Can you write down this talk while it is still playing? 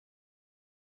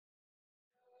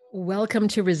Welcome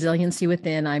to Resiliency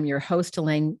Within. I'm your host,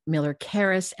 Elaine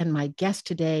Miller-Karras, and my guest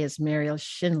today is Meriel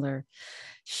Schindler.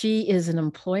 She is an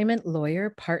employment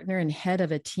lawyer, partner, and head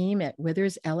of a team at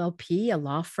Withers LLP, a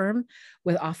law firm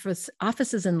with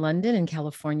offices in London and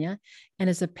California, and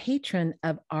is a patron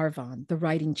of Arvon, the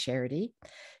writing charity.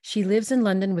 She lives in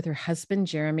London with her husband,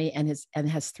 Jeremy, and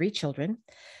has 3 children.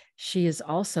 She is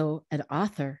also an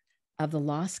author of The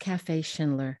Lost Café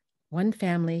Schindler, One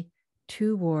Family,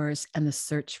 2 Wars, and the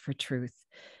Search for Truth.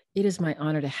 It is my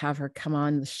honor to have her come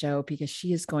on the show because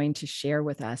she is going to share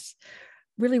with us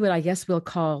really what I guess we'll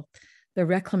call the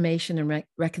reclamation and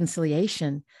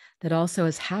reconciliation that also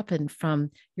has happened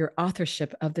from your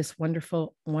authorship of this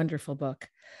wonderful, wonderful book.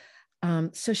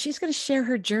 So she's going to share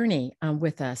her journey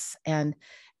with us, and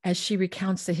as she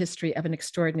recounts the history of an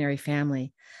extraordinary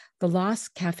family. The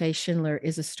Lost Café Schindler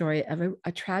is a story of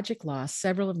a tragic loss.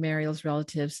 Several of Meriel's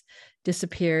relatives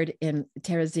disappeared in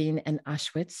Terezín and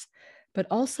Auschwitz, but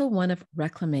also one of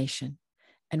reclamation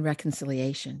and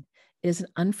reconciliation. It is an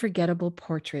unforgettable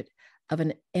portrait of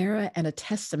an era and a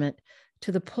testament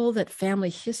to the pull that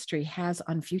family history has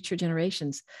on future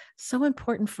generations. So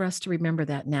important for us to remember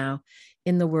that now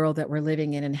in the world that we're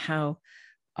living in and how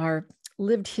our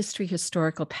lived history,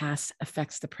 historical past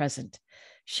affects the present.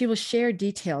 She will share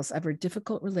details of her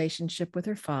difficult relationship with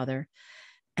her father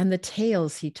and the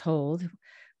tales he told.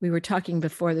 We were talking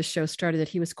before the show started that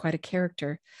he was quite a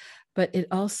character, but it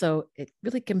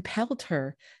really compelled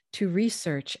her to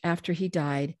research after he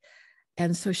died.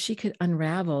 And so she could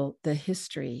unravel the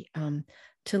history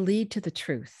to lead to the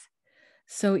truth.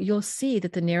 So you'll see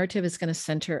that the narrative is going to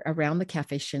center around the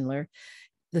Café Schindler,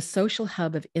 the social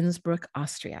hub of Innsbruck,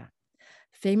 Austria.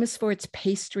 Famous for its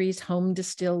pastries,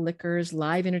 home-distilled liquors,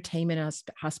 live entertainment,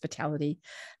 and hospitality,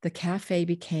 the cafe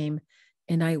became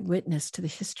an eyewitness to the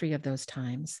history of those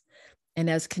times.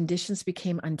 And as conditions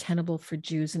became untenable for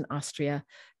Jews in Austria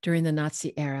during the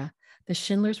Nazi era, the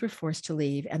Schindlers were forced to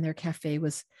leave and their cafe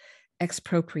was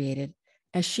expropriated.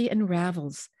 As she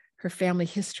unravels her family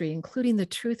history, including the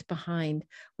truth behind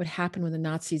what happened when the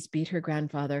Nazis beat her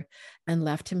grandfather and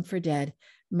left him for dead,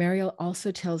 Meriel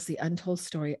also tells the untold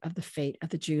story of the fate of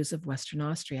the Jews of Western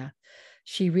Austria.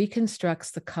 She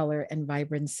reconstructs the color and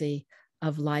vibrancy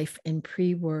of life in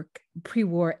pre-war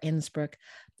Innsbruck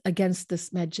against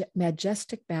this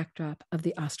majestic backdrop of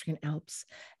the Austrian Alps,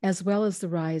 as well as the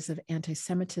rise of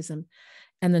antisemitism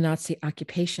and the Nazi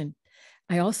occupation.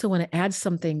 I also want to add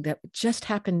something that just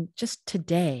happened just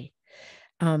today.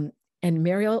 And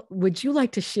Meriel, would you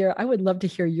like to share? I would love to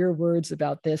hear your words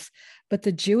about this, but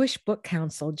the Jewish Book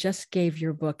Council just gave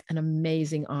your book an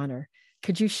amazing honor.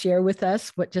 Could you share with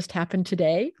us what just happened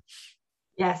today?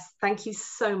 Yes, thank you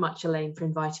so much, Elaine, for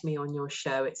inviting me on your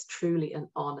show. It's truly an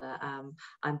honor.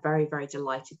 I'm very, very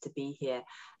delighted to be here.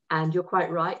 And you're quite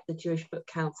right. The Jewish Book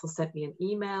Council sent me an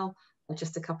email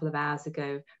just a couple of hours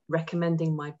ago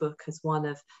recommending my book as one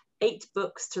of 8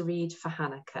 books to read for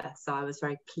Hanukkah. So I was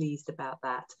very pleased about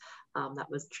that. That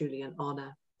was truly an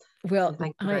honor. Well, so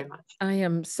thank you very much. I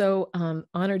am so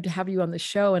honored to have you on the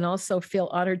show, and also feel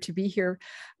honored to be here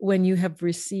when you have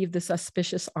received this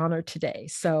auspicious honor today.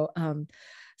 So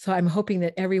I'm hoping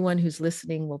that everyone who's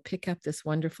listening will pick up this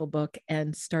wonderful book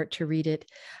and start to read it,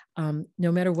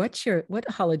 no matter what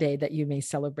holiday that you may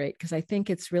celebrate, because I think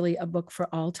it's really a book for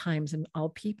all times and all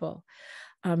people.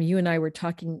 You and I were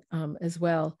talking as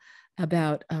well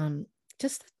about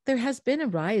just there has been a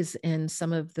rise in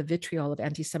some of the vitriol of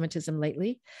antisemitism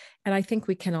lately. And I think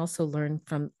we can also learn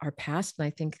from our past. And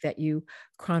I think that you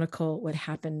chronicle what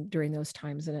happened during those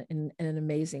times in an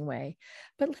amazing way.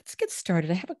 But let's get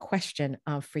started. I have a question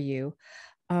for you.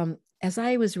 As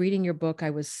I was reading your book,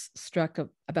 I was struck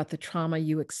about the trauma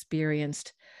you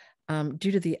experienced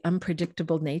due to the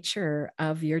unpredictable nature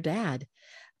of your dad.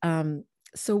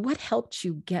 So what helped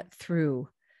you get through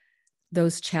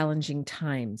those challenging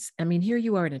times? I mean, here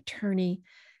you are, an attorney,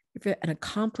 you're an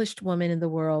accomplished woman in the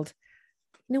world.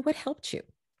 What helped you?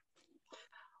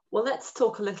 Well, let's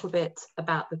talk a little bit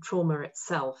about the trauma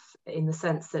itself, in the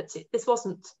sense that this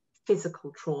wasn't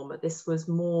physical trauma. This was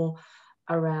more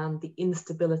around the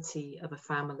instability of a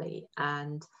family.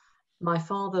 And my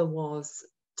father was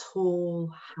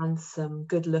tall, handsome,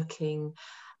 good looking,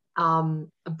 a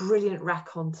brilliant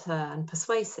raconteur and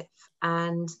persuasive.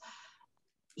 And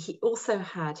he also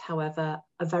had, however,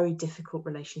 a very difficult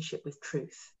relationship with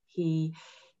truth. He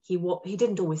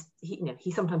didn't always,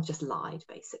 he sometimes just lied,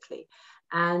 basically.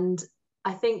 And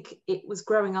I think it was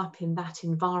growing up in that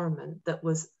environment that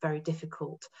was very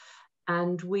difficult.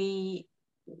 And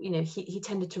he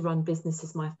tended to run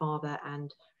businesses, my father,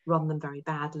 and run them very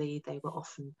badly. They were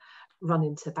often run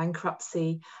into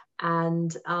bankruptcy.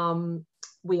 And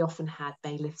we often had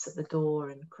bailiffs at the door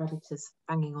and creditors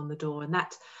banging on the door, and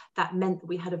that meant that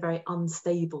we had a very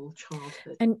unstable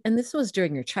childhood. And this was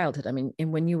during your childhood. I mean,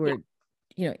 and when you were,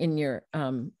 in your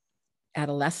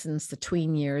adolescence, the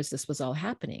tween years, this was all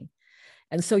happening.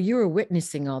 And so you were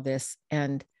witnessing all this.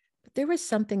 And there was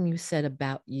something you said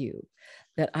about you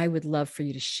that I would love for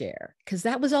you to share, because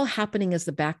that was all happening as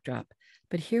the backdrop.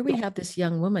 But here we have this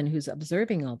young woman who's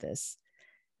observing all this.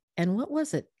 And what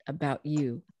was it about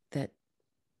you that?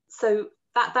 So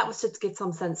that was just to give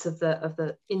some sense of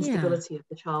the instability of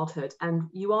the childhood. And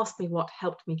you asked me what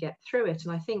helped me get through it.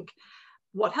 And I think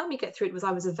what helped me get through it was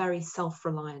I was a very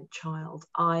self-reliant child.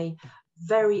 I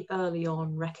very early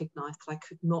on recognized that I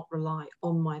could not rely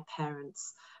on my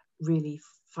parents really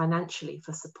financially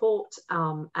for support,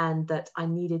 and that I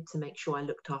needed to make sure I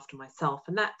looked after myself,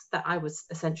 and that I was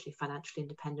essentially financially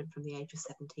independent from the age of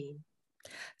 17.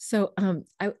 So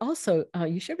I also,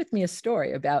 you shared with me a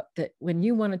story about that when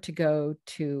you wanted to go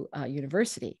to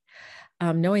university,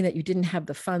 knowing that you didn't have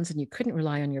the funds and you couldn't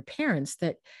rely on your parents,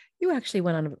 that you actually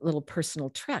went on a little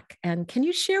personal trek. And can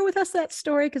you share with us that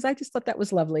story? Because I just thought that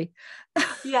was lovely.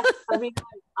 Yeah, I mean,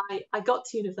 I got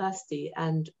to university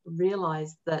and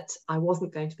realized that I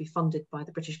wasn't going to be funded by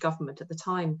the British government. At the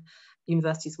time,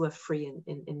 universities were free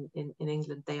in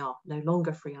England. They are no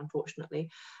longer free,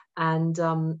 unfortunately. And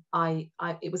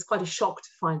it was quite a shock to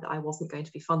find that I wasn't going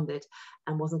to be funded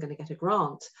and wasn't going to get a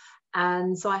grant.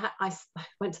 And so I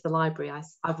went to the library.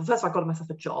 First I got myself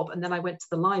a job, and then I went to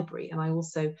the library, and I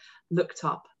also looked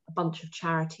up a bunch of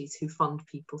charities who fund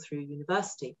people through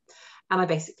university. And I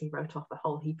basically wrote off a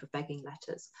whole heap of begging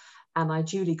letters. And I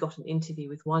duly got an interview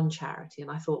with one charity,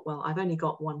 and I thought, well, I've only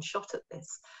got one shot at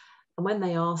this. And when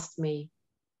they asked me,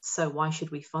 so why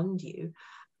should we fund you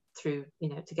through,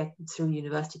 to get through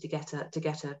university to get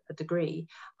a degree?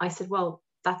 I said, well,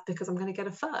 that's because I'm going to get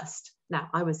a first. Now,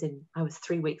 I was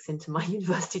 3 weeks into my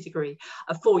university degree,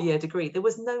 a 4-year degree. There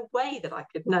was no way that I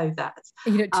could know that.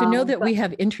 To know that we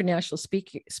have international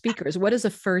speakers, what does a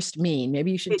first mean?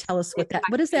 Maybe you should tell us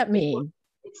what does that mean?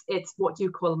 It's what you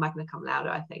call a magna cum laude,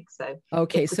 I think. So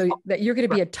okay, so that you're going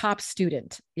to be a top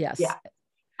student. Yes. Yeah.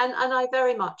 And I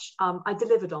very much, I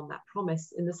delivered on that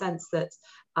promise in the sense that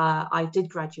I did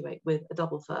graduate with a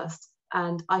double first.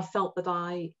 And I felt that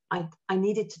I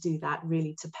needed to do that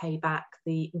really to pay back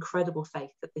the incredible faith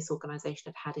that this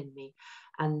organisation had in me,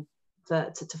 and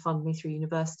to fund me through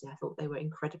university. I thought they were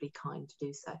incredibly kind to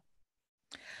do so.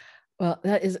 Well,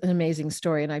 that is an amazing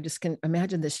story. And I just can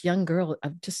imagine this young girl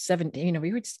of just 17,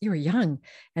 you were young,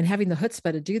 and having the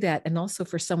chutzpah to do that, and also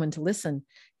for someone to listen.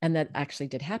 And that actually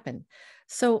did happen.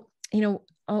 So,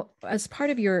 as part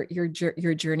of your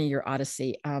journey, your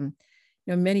odyssey,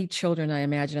 many children, I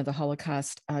imagine, of the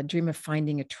Holocaust dream of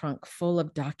finding a trunk full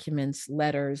of documents,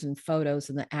 letters, and photos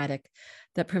in the attic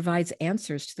that provides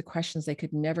answers to the questions they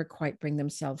could never quite bring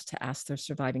themselves to ask their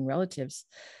surviving relatives.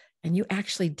 And you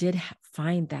actually did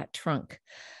find that trunk.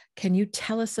 Can you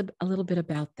tell us a little bit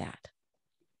about that?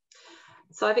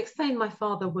 So I've explained my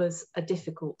father was a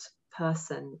difficult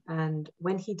person. And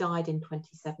when he died in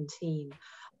 2017,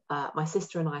 my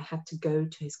sister and I had to go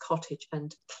to his cottage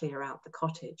and clear out the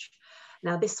cottage.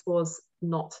 Now, this was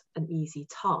not an easy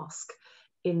task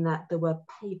in that there were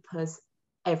papers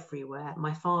everywhere.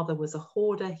 My father was a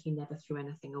hoarder. He never threw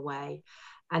anything away.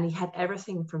 And he had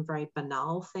everything from very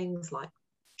banal things like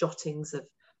jottings of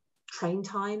train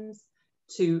times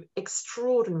to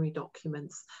extraordinary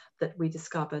documents that we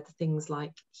discovered, things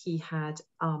like he had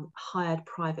hired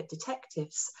private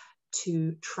detectives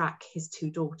to track his 2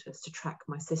 daughters, to track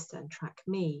my sister and track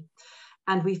me.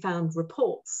 And we found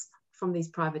reports from these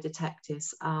private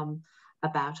detectives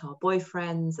about our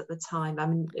boyfriends at the time. I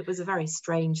mean, it was a very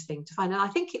strange thing to find. And I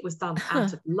think it was done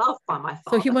out of love by my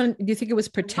father. So do you think it was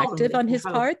protective on his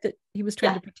part, that he was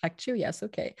trying to protect you? Yes,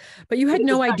 okay. But you had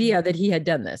no idea that he had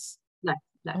done this?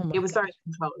 No. It was very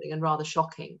controlling and rather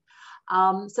shocking.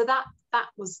 So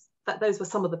those were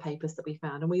some of the papers that we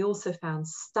found. And we also found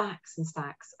stacks and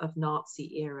stacks of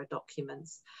Nazi era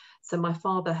documents. So my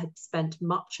father had spent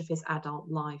much of his adult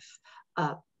life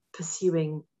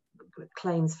pursuing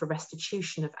claims for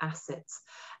restitution of assets.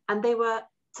 And they were,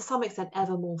 to some extent,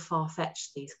 ever more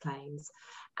far-fetched, these claims.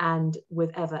 And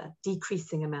with ever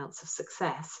decreasing amounts of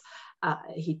success,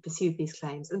 he pursued these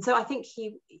claims. And so I think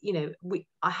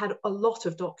I had a lot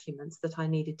of documents that I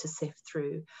needed to sift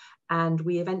through. And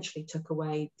we eventually took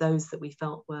away those that we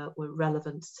felt were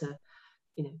relevant to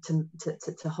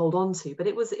hold on to. But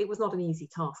it was not an easy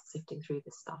task sifting through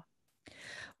this stuff.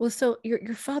 Well, so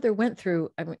your father went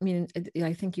through, I mean,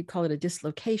 I think you call it a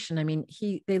dislocation. I mean,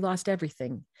 they lost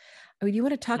everything. I mean, you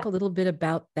want to talk a little bit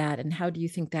about that, and how do you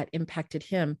think that impacted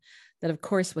him, that, of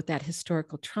course, with that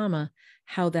historical trauma,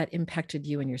 how that impacted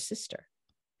you and your sister.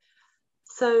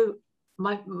 So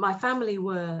my family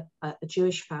were a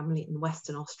Jewish family in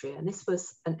Western Austria, and this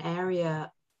was an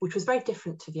area which was very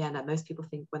different to Vienna. Most people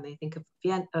think when they think of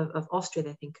Vienna, of Austria,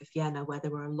 they think of Vienna, where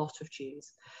there were a lot of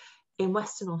Jews. In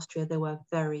Western Austria, there were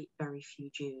very, very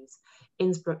few Jews.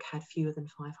 Innsbruck had fewer than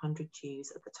 500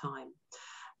 Jews at the time.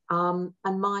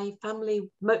 And my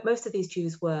family, most of these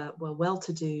Jews were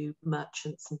well-to-do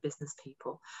merchants and business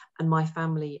people. And my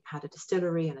family had a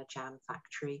distillery and a jam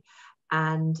factory.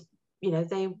 And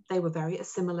they were very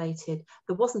assimilated.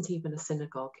 There wasn't even a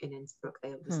synagogue in Innsbruck.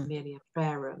 There was merely a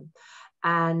prayer room.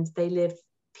 And they lived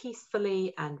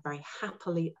peacefully and very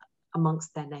happily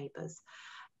amongst their neighbors.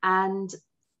 And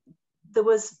there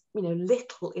was,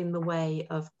 little in the way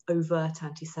of overt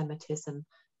anti-Semitism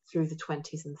through the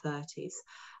 20s and 30s.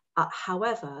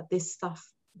 However, this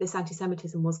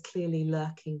anti-Semitism was clearly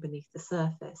lurking beneath the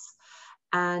surface.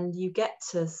 And you get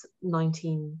to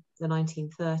the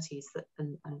 1930s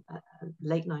and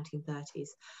late 1930s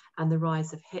and the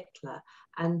rise of Hitler,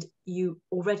 and you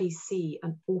already see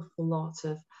an awful lot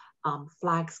of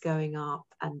flags going up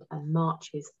and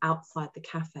marches outside the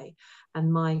cafe.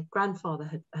 And my grandfather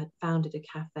had founded a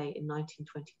cafe in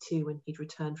 1922 when he'd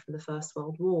returned from the First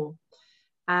World War.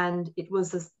 And it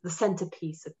was the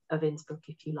centerpiece of Innsbruck,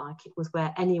 if you like. It was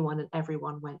where anyone and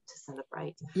everyone went to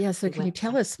celebrate. Yeah. So can you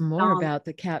tell us more about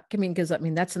the cafe? Because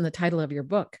that's in the title of your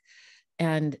book,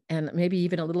 and maybe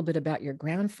even a little bit about your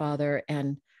grandfather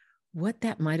and what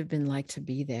that might have been like to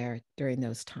be there during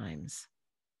those times.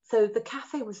 So the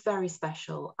cafe was very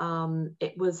special.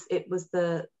 It was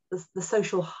the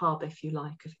social hub, if you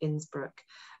like, of Innsbruck.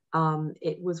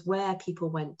 It was where people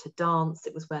went to dance.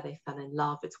 It was where they fell in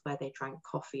love. It's where they drank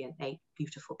coffee and ate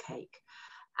beautiful cake.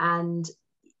 And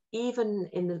even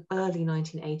in the early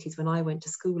 1980s, when I went to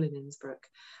school in Innsbruck,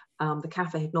 the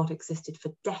cafe had not existed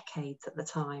for decades at the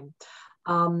time.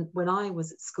 When I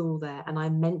was at school there and I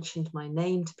mentioned my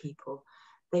name to people,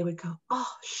 they would go,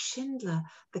 "Oh, Schindler,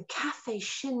 the Café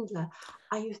Schindler.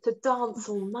 I used to dance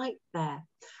all night there."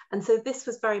 And so this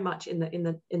was very much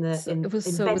embedded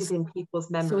in people's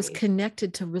memories. So it was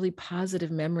connected to really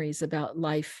positive memories about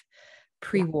life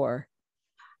pre-war.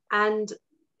 Yeah. And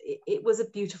it was a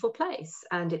beautiful place,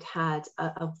 and it had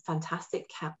a fantastic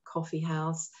coffee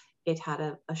house. It had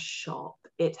a shop.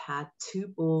 It had 2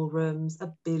 ballrooms,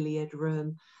 a billiard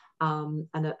room,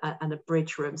 and a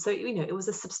bridge room. So, it was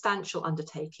a substantial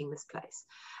undertaking, this place.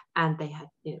 And they had,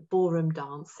 ballroom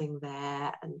dancing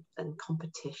there and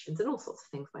competitions and all sorts of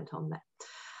things went on there.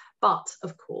 But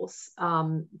of course,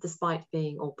 despite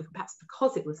being, or perhaps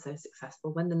because it was so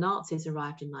successful, when the Nazis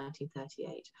arrived in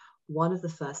 1938, one of the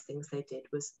first things they did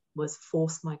was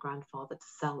force my grandfather to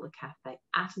sell the cafe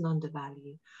at an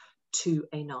undervalue to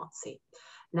a Nazi.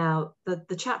 Now,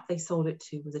 the chap they sold it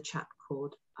to was a chap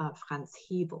called Franz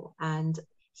Hebel, and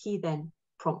he then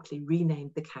promptly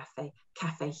renamed the cafe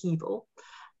Café Hebel.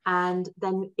 And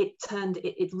then it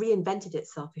reinvented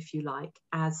itself, if you like,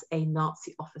 as a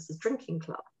Nazi officers' drinking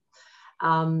club.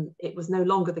 It was no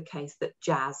longer the case that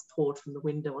jazz poured from the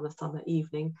window on a summer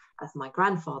evening, as my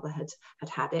grandfather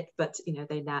had it, but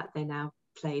they now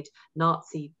played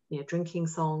Nazi drinking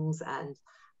songs and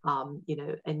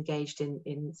engaged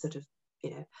in sort of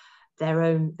their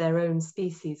own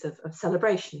species of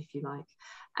celebration, if you like.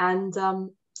 And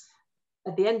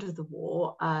at the end of the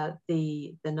war,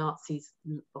 the Nazis,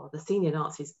 or the senior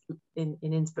Nazis in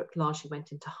Innsbruck, largely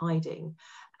went into hiding,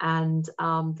 and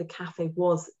the cafe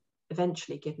was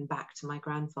eventually given back to my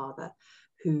grandfather,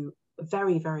 who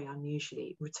very, very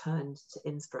unusually returned to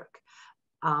Innsbruck.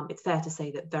 It's fair to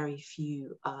say that very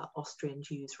few Austrian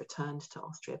Jews returned to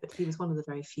Austria, but he was one of the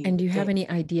very few. And do you have any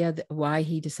idea why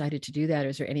he decided to do that? Or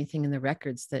is there anything in the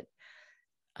records that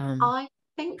I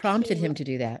think prompted him to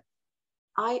do that?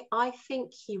 I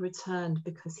think he returned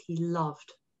because he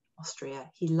loved Austria.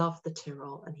 He loved the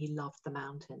Tyrol and he loved the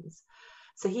mountains.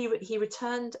 So he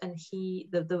returned, and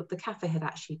the cafe had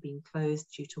actually been closed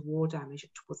due to war damage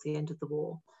towards the end of the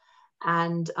war.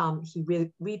 And he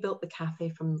rebuilt the cafe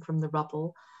from the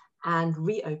rubble and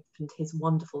reopened his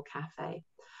wonderful cafe.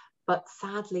 But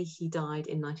sadly, he died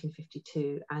in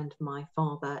 1952, and my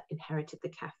father inherited the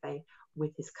cafe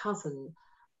with his cousin.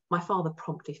 My father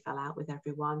promptly fell out with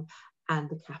everyone, and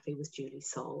the cafe was duly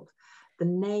sold. The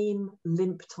name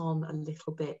limped on a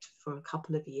little bit for a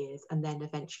couple of years, and then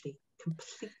eventually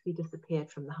completely disappeared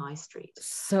from the high street.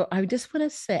 So I just want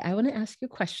to say, I want to ask you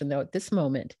a question though at this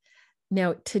moment.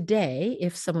 Now, today,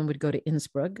 if someone would go to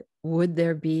Innsbruck, would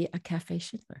there be a Café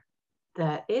Schindler?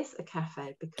 There is a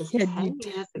cafe, because Can 10 you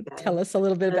years ago. Tell us a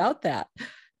little bit about that.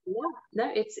 Yeah,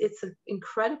 no, it's an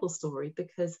incredible story,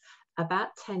 because about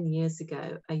 10 years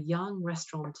ago, a young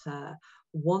restaurateur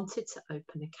wanted to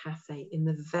open a cafe in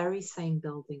the very same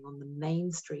building on the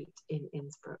main street in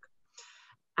Innsbruck.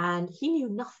 And he knew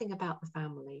nothing about the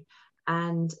family.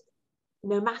 And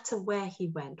no matter where he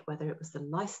went, whether it was the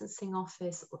licensing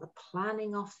office or the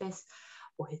planning office,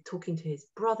 or he's talking to his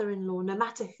brother-in-law, no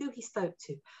matter who he spoke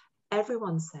to,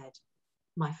 everyone said,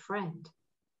 my friend,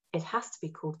 it has to be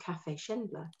called Café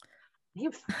Schindler. And he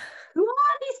was like, who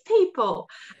are these people?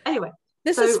 Anyway.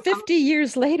 This is 50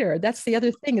 years later. That's the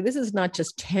other thing. This is not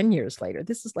just 10 years later.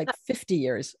 This is like 50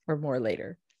 years or more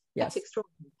later. Yes. That's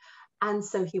extraordinary. And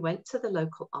so he went to the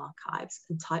local archives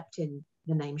and typed in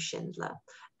the name Schindler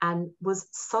and was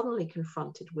suddenly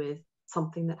confronted with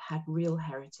something that had real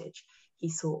heritage. He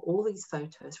saw all these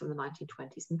photos from the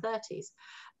 1920s and 30s.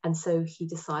 And so he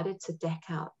decided to deck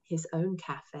out his own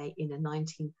cafe in a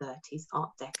 1930s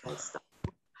Art Deco style.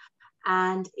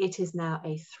 And it is now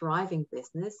a thriving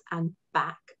business and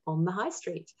back on the high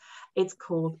street. It's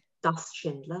called Das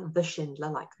Schindler, the Schindler,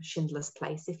 like Schindler's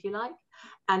Place, if you like.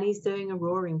 And he's doing a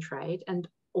roaring trade. And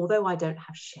although I don't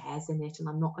have shares in it and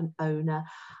I'm not an owner,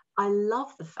 I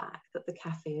love the fact that the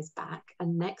cafe is back.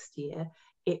 And next year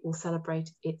it will celebrate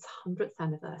its 100th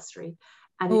anniversary.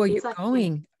 And oh, you're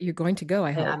going? You're going to go,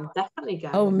 I hope. I'm definitely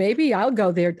going. Oh, maybe I'll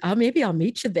go there. Maybe I'll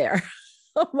meet you there.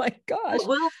 Oh my gosh.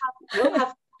 We'll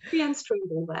have coffee and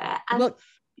strudel there. And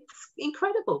it's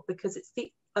incredible because it's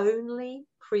the only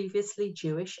previously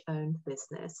Jewish-owned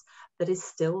business that is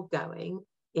still going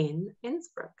in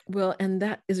Innsbruck. Well, and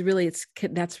that is really,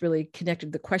 that's really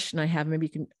connected. The question I have, maybe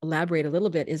you can elaborate a little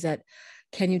bit, is that,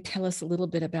 can you tell us a little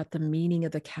bit about the meaning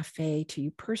of the cafe to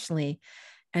you personally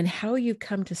and how you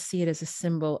come to see it as a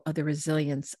symbol of the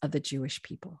resilience of the Jewish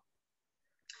people?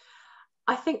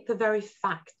 I think the very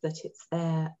fact that it's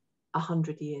there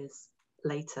 100 years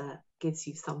later gives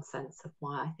you some sense of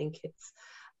why I think it's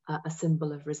a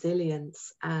symbol of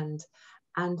resilience and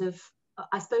of,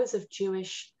 I suppose, of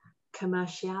Jewish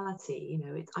commerciality. You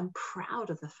know, I'm proud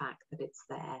of the fact that it's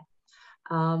there,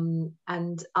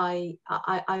 and I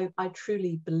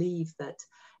truly believe that,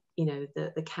 you know,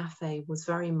 the cafe was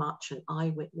very much an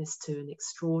eyewitness to an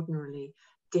extraordinarily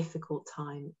difficult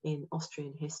time in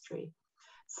Austrian history.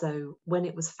 So when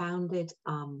it was founded,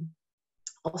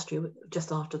 Austria,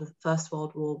 just after the First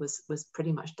World War, was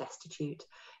pretty much destitute.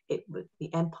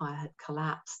 The empire had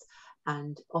collapsed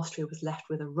and Austria was left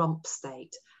with a rump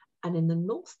state. And in the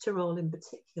North Tyrol in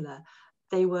particular,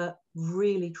 they were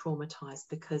really traumatized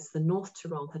because the North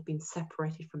Tyrol had been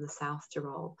separated from the South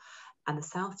Tyrol. And the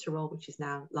South Tyrol, which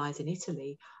lies in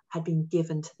Italy, had been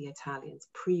given to the Italians.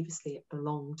 Previously, it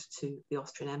belonged to the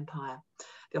Austrian Empire,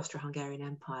 the Austro-Hungarian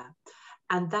Empire.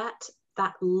 And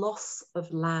that loss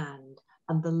of land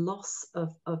and the loss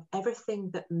of everything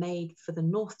that made, for the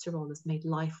North Tyrolers, made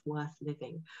life worth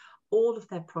living. All of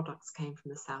their products came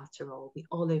from the South Tyrol, the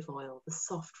olive oil, the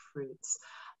soft fruits,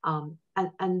 and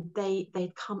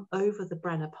they'd come over the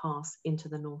Brenner Pass into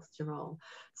the North Tyrol.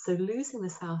 So losing the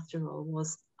South Tyrol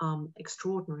was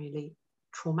extraordinarily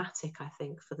traumatic, I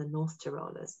think, for the North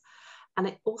Tyrolers. And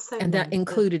it also that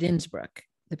included Innsbruck,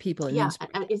 the people in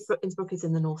Innsbruck. And Innsbruck is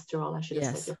in the North Tyrol, I should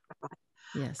have said. Right.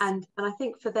 Yes. And I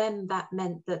think for them that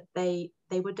meant that they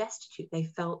were destitute. They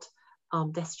felt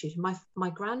destitute. My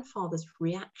grandfather's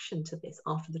reaction to this,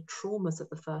 after the traumas of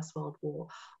the First World War,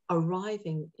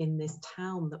 arriving in this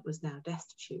town that was now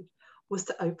destitute, was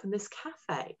to open this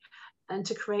cafe and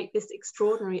to create this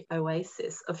extraordinary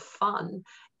oasis of fun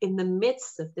in the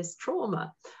midst of this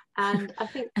trauma. And I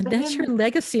think, and that's your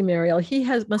legacy, Meriel. He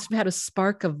must have had a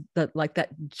spark of that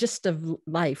gist of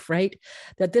life, right?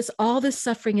 That all this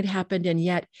suffering had happened, and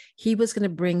yet he was going to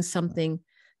bring something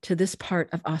to this part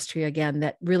of Austria again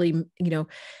that really, you know,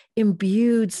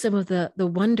 imbued some of the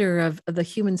wonder of the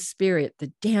human spirit,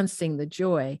 the dancing, the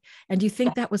joy. And do you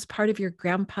think that was part of your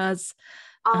grandpa's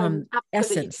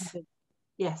essence? Convinced.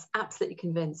 Yes, absolutely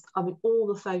convinced. I mean, all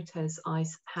the photos I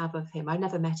have of him, I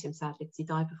never met him, sadly, because he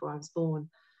died before I was born.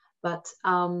 But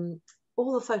all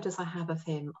the photos I have of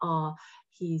him are,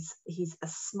 he's a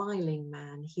smiling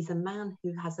man. He's a man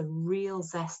who has a real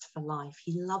zest for life.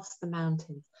 He loves the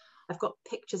mountains. I've got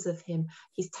pictures of him.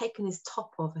 He's taken his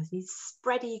top off and he's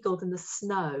spread-eagled in the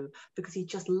snow because he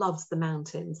just loves the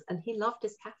mountains, and he loved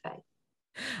his cafe.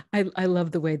 I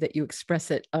love the way that you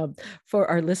express it. For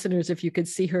our listeners, if you could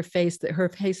see her face, that her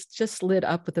face just lit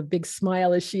up with a big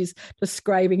smile as she's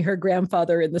describing her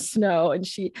grandfather in the snow, and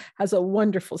she has a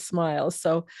wonderful smile.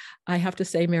 So I have to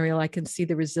say, Meriel, I can see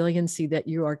the resiliency that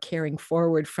you are carrying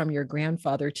forward from your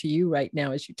grandfather to you right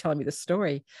now as you tell me the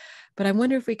story. But I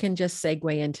wonder if we can just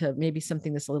segue into maybe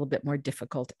something that's a little bit more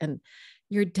difficult. And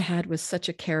your dad was such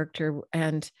a character,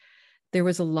 and there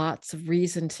was a lots of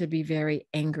reason to be very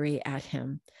angry at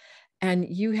him. And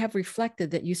you have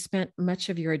reflected that you spent much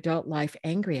of your adult life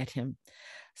angry at him.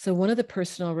 So, one of the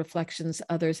personal reflections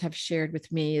others have shared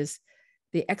with me is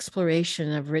the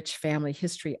exploration of rich family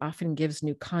history often gives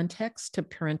new context to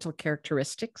parental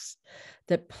characteristics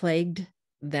that plagued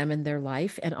them in their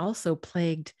life and also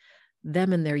plagued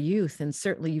them in their youth. And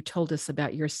certainly you told us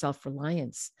about your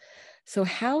self-reliance. So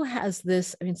how has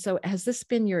this, so has this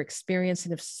been your experience?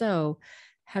 And if so,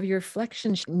 have your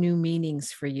reflections new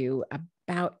meanings for you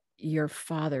about your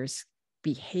father's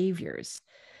behaviors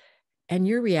and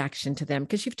your reaction to them?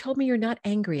 Because you've told me you're not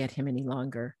angry at him any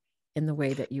longer in the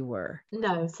way that you were.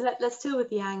 No, so let's deal with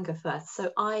the anger first.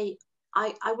 So I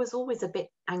was always a bit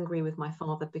angry with my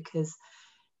father because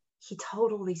he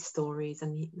told all these stories,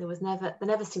 and there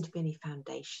never seemed to be any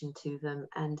foundation to them,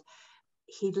 and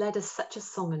he'd led us such a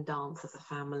song and dance as a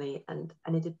family, and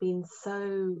it had been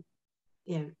so,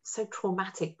 so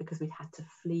traumatic because we had to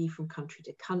flee from country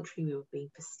to country. We were being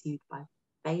pursued by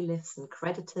bailiffs and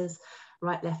creditors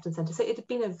right, left and center. So it had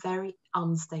been a very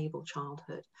unstable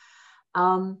childhood.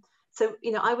 So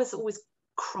I was always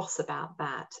cross about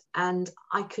that, and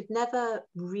I could never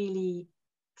really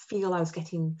feel I was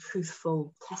getting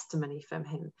truthful testimony from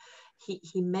him.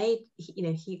 He made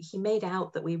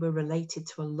out that we were related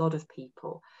to a lot of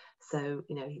people. So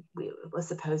we were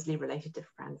supposedly related to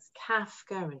Franz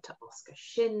Kafka and to Oskar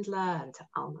Schindler and to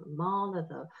Alma Mahler,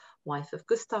 the wife of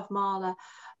Gustav Mahler.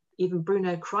 Even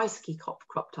Bruno Kreisky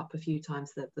cropped up a few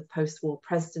times, the post-war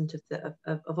president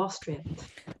of Austria.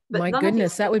 But my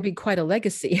goodness, that would be quite a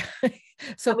legacy.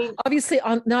 So obviously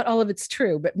not all of it's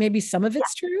true, but maybe some of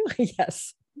it's true.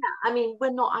 Yes. Yeah, I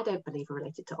don't believe we're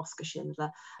related to Oskar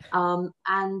Schindler. Franz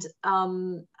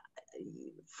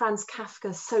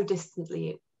Kafka so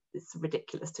distantly, it's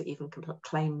ridiculous to even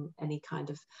claim any kind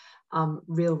of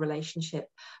real relationship.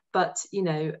 But,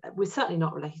 we're certainly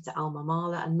not related to Alma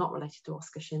Mahler and not related to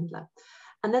Oskar Schindler.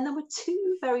 And then there were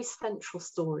two very central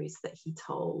stories that he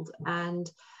told. And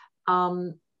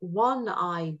one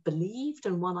I believed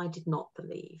and one I did not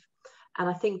believe. And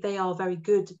I think they are very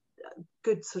good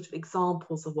sort of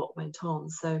examples of what went on.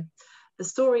 So the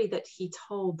story that he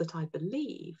told that I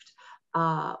believed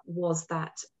was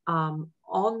that in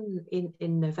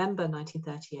November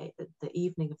 1938, the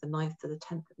evening of the 9th to the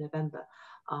 10th of November,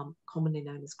 commonly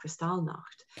known as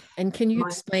Kristallnacht. And can you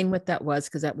explain what that was?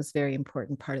 Because that was a very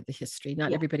important part of the history.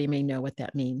 Not everybody may know what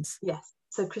that means. Yes.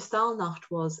 So Kristallnacht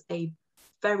was a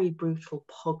very brutal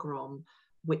pogrom,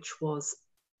 which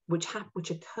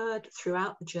occurred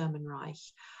throughout the German Reich,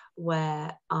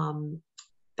 where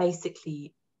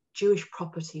basically Jewish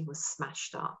property was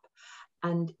smashed up.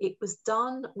 And it was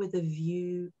done with a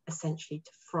view essentially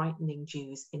to frightening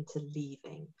Jews into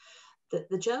leaving.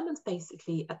 The Germans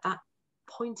basically at that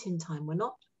point in time were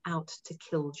not out to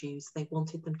kill Jews. They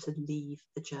wanted them to leave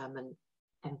the German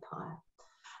Empire.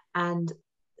 And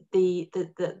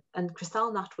and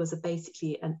Kristallnacht was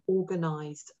basically an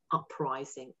organized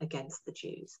uprising against the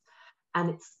Jews.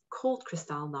 And it's called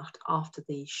Kristallnacht after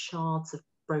the shards of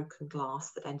broken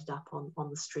glass that ended up on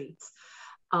the streets.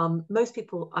 Most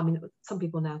people, some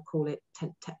people now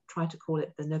try to call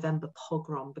it the November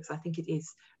pogrom, because I think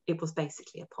it was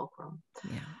basically a pogrom.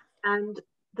 Yeah. And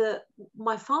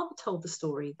my father told the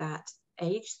story that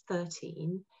aged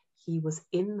 13, he was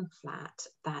in the flat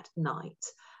that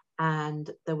night, and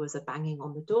there was a banging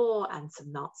on the door, and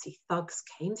some Nazi thugs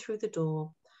came through the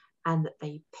door, and that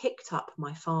they picked up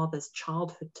my father's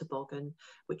childhood toboggan,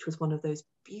 which was one of those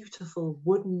beautiful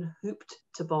wooden hooped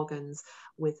toboggans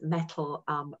with metal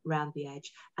around the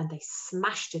edge, and they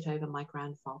smashed it over my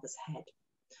grandfather's head.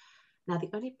 Now, the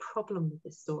only problem with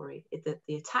this story is that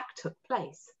the attack took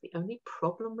place. The only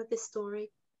problem with this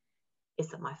story is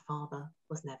that my father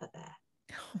was never there.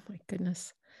 Oh my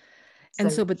goodness.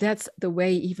 But that's the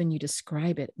way even you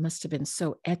describe it must have been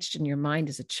so etched in your mind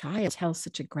as a child, tell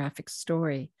such a graphic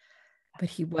story, but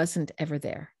he wasn't ever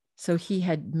there. So he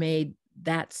had made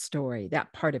that story,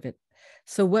 that part of it.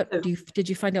 So did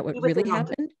you find out what really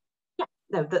happened? Yeah,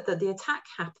 no, the attack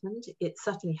happened. It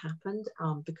certainly happened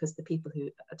because the people who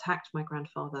attacked my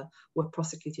grandfather were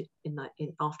prosecuted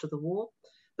after the war.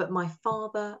 But my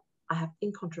father, I have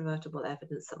incontrovertible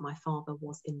evidence that my father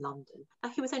was in London. Now,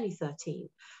 he was only 13,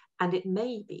 and it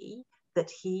may be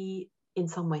that he in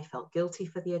some way felt guilty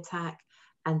for the attack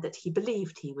and that he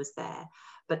believed he was there,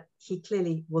 but he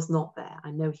clearly was not there.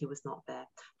 I know he was not there,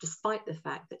 despite the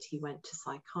fact that he went to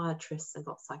psychiatrists and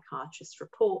got psychiatrist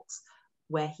reports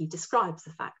where he describes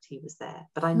the fact he was there,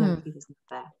 but I know he was not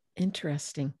there.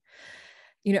 Interesting.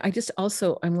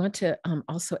 I want to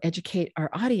also educate our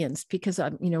audience because,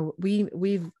 we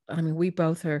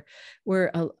both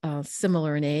we're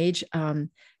similar in age,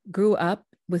 grew up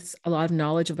with a lot of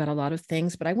knowledge about a lot of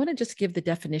things, but I want to just give the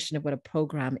definition of what a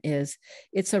pogrom is.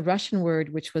 It's a Russian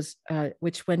word, which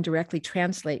when directly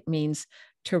translate means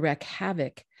to wreak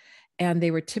havoc. And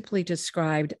they were typically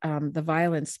described, the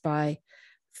violence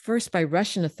first by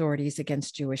Russian authorities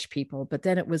against Jewish people, but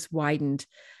then it was widened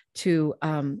to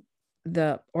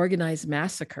the organized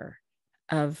massacre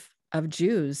of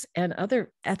Jews and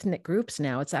other ethnic groups.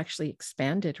 Now it's actually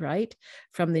expanded, right,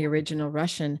 from the original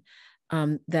Russian,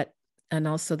 and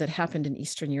also that happened in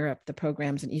Eastern Europe, the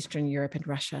pogroms in Eastern Europe and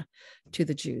Russia to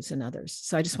the Jews and others.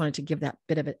 So I just wanted to give that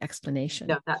bit of an explanation.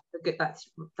 No,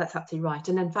 that's absolutely right.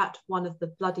 And in fact, one of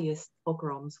the bloodiest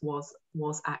pogroms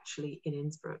was actually in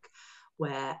Innsbruck,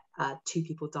 where 2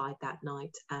 people died that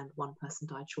night and 1 person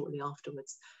died shortly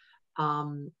afterwards.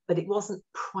 But it wasn't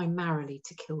primarily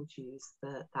to kill Jews,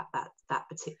 that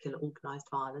particular organized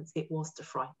violence. It was to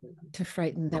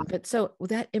frighten them. But so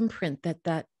that imprint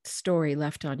that story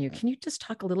left on you, can you just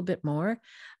talk a little bit more?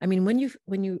 I mean, when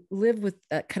you live with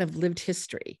that kind of lived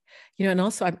history, and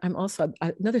also I'm also,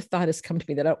 another thought has come to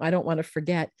me that I don't want to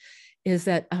forget, is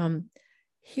that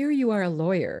here you are a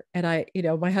lawyer, and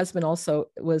my husband also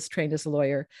was trained as a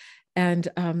lawyer, and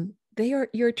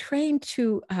you're trained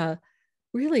to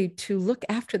really to look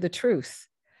after the truth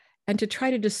and to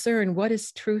try to discern what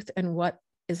is truth and what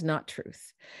is not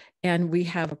truth. And we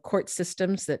have court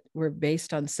systems that were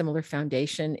based on similar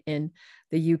foundation in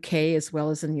the UK as well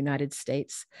as in the United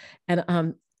States.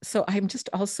 And so I'm just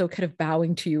also kind of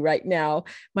bowing to you right now,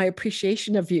 my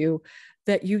appreciation of you,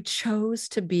 that you chose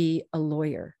to be a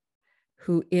lawyer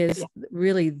who is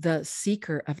really the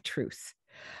seeker of truth.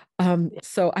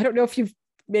 So I don't know if you've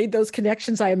made those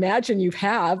connections. I imagine you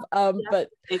have, but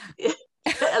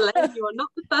Elaine, you are not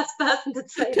the first person to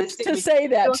say this to say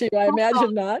that to you. I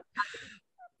imagine not.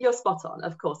 You're spot on.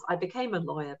 Of course, I became a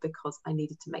lawyer because I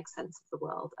needed to make sense of the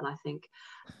world, and I think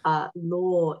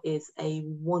law is a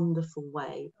wonderful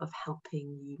way of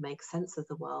helping you make sense of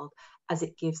the world, as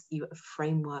it gives you a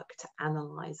framework to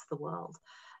analyze the world.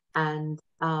 And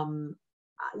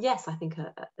yes, I think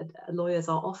lawyers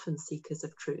are often seekers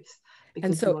of truth.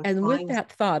 And with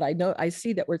that thought, I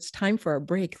see that it's time for our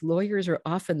break. Lawyers are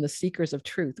often the seekers of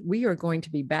truth. We are going to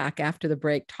be back after the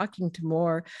break, talking to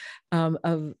more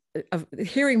of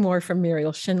hearing more from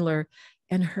Meriel Schindler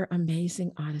and her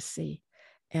amazing odyssey.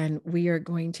 And we are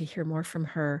going to hear more from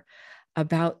her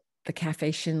about the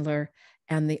Café Schindler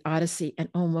and the odyssey, and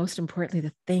most importantly,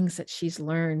 the things that she's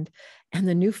learned and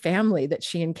the new family that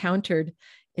she encountered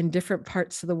in different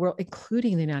parts of the world,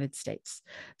 including the United States.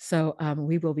 So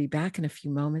we will be back in a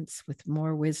few moments with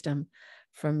more wisdom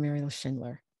from Meriel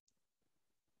Schindler.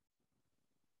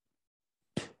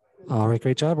 All right,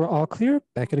 great job. We're all clear.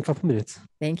 Back in a couple minutes.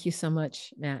 Thank you so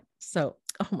much, Matt. So,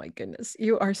 oh my goodness,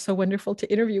 you are so wonderful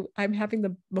to interview. I'm having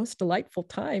the most delightful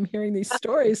time hearing these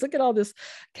stories. Look at all this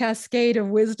cascade of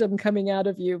wisdom coming out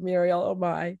of you, Meriel. Oh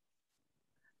my.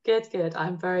 Good.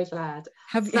 I'm very glad.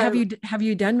 Have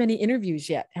you done many interviews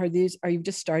yet? Are you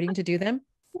just starting to do them?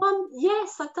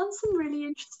 Yes, I've done some really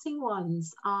interesting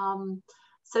ones.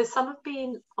 So some have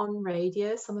been on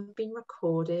radio, some have been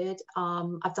recorded.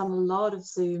 I've done a lot of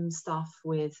Zoom stuff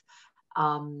with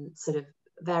sort of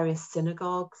various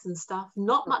synagogues and stuff.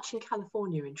 Not much in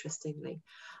California, interestingly.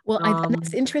 Well,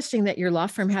 it's interesting that your law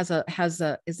firm has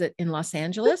a. Is it in Los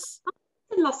Angeles?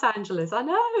 In Los Angeles, I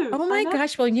know. Oh my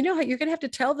gosh! Well, you're going to have to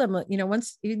tell them.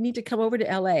 Once you need to come over to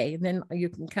LA, and then you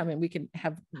can come and we can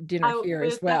have dinner here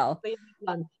as well.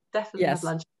 Definitely have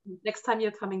lunch. Next time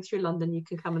you're coming through London, you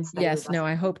can come and stay with us.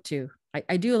 I hope to.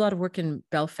 I do a lot of work in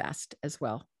Belfast as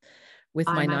well with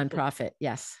my nonprofit.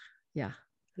 Yes. Yeah.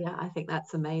 Yeah, I think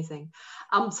that's amazing.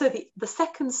 So the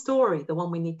second story, the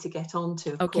one we need to get on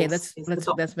to,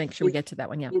 let's make sure we get to that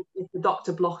one. Yeah, is the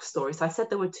Dr. Bloch story. So I said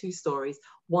there were 2 stories.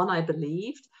 One I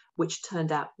believed, which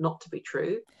turned out not to be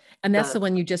true, and that's the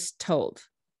one you just told.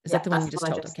 Is that the one you just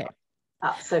told? Okay.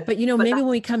 But maybe when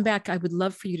we come back, I would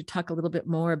love for you to talk a little bit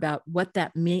more about what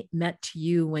that meant to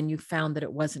you when you found that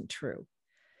it wasn't true.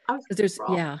 I was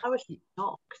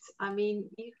shocked. I mean,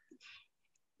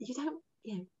 you don't,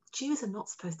 Jews are not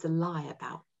supposed to lie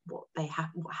about what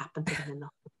happened to them in the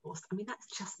Holocaust. I mean, that's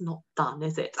just not done,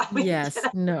 is it? I mean, yes,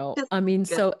 no. I mean,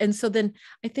 so then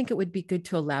I think it would be good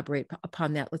to elaborate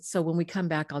upon that. So when we come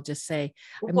back, I'll just say,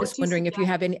 I'm just wondering if you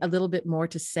have a little bit more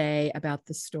to say about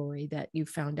the story that you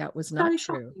found out was not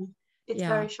true. It's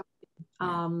very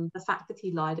shocking. The fact that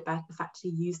he lied about, the fact that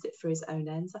he used it for his own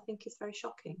ends, I think is very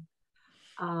shocking.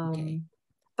 Okay.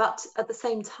 But at the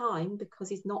same time, because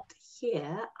he's not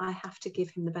here, I have to give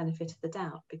him the benefit of the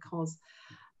doubt, because,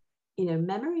 you know,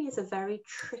 memory is a very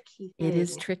tricky thing. It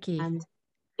is tricky. And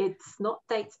it's not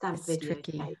date stamped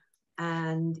videotape.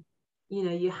 And, you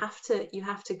know, you have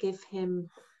to give him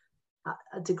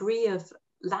a degree of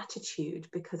latitude,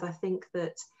 because I think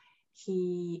that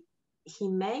he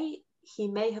may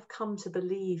have come to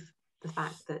believe the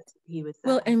fact that he was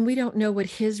there. Well, and we don't know what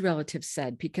his relatives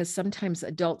said, because sometimes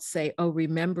adults say, oh,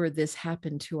 remember this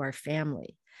happened to our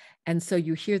family. And so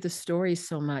you hear the story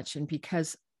so much. And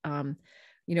because, you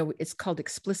know, it's called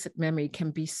explicit memory, can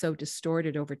be so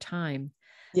distorted over time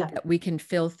that we can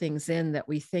fill things in that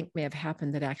we think may have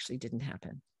happened that actually didn't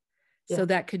happen. So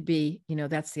that could be, you know,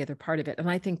 that's the other part of it. And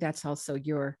I think that's also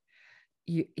you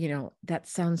know, that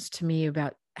sounds to me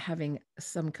about having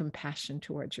some compassion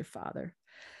towards your father.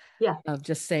 Of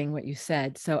just saying what you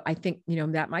said. So I think, you know,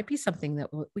 that might be something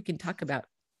that we can talk about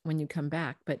when you come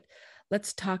back, but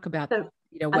let's talk about,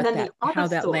 you know, how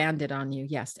that landed on you.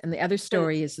 Yes. And the other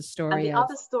story is the story and the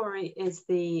other story is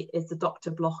the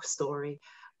Dr. Bloch story,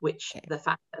 which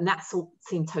and that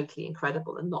seemed totally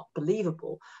incredible and not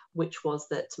believable, which was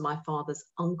that my father's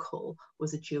uncle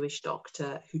was a Jewish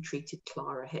doctor who treated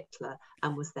Clara Hitler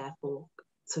and was therefore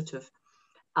sort of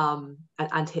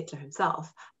and Hitler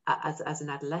himself as an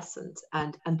adolescent,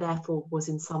 and therefore was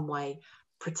in some way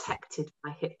protected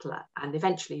by Hitler, and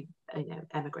eventually, you know,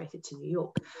 emigrated to New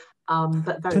York.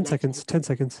 But very 10 seconds. 10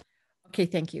 seconds. Okay,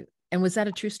 thank you. And was that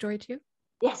a true story too?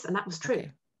 Yes, and that was true.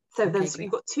 So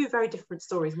you've got two very different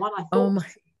stories. One I thought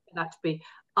that to be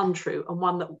untrue, and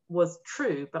one that was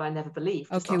true, but I never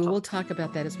believed. Okay, well, we'll talk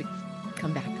about that as we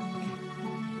come back.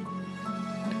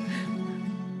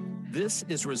 This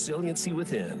is Resiliency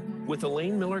Within with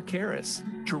Elaine Miller-Karras.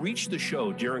 To reach the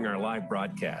show during our live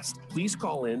broadcast, please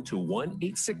call in to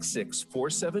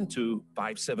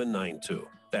 1-866-472-5792.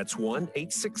 That's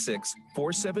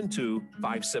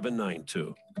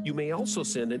 1-866-472-5792. You may also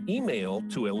send an email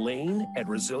to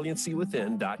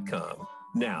elaine@resiliencywithin.com.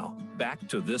 Now, back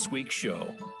to this week's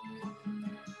show.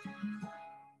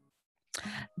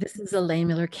 This is Elaine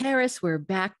Miller-Karras. We're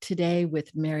back today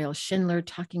with Meriel Schindler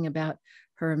talking about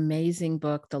her amazing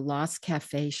book, The Lost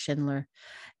Café Schindler.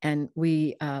 And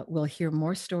we will hear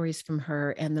more stories from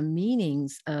her and the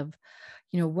meanings of,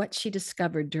 you know, what she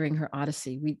discovered during her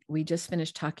odyssey. We just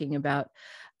finished talking about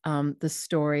the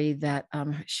story that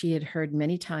she had heard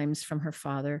many times from her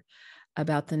father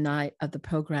about the night of the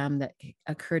pogrom that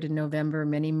occurred in November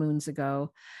many moons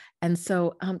ago. And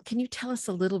so can you tell us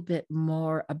a little bit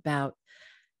more about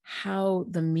how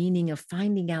the meaning of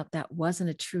finding out that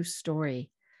wasn't a true story,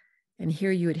 and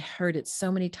here you had heard it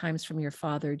so many times from your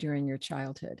father during your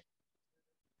childhood?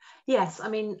 Yes, I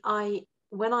mean,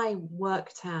 when I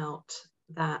worked out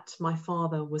that my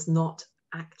father was not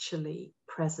actually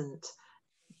present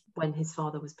when his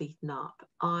father was beaten up,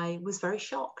 I was very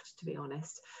shocked, to be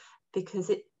honest, because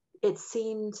it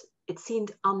seemed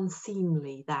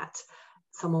unseemly that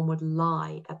someone would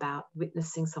lie about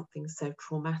witnessing something so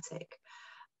traumatic.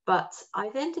 But I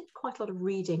then did quite a lot of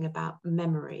reading about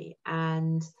memory,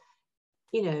 and,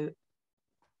 you know,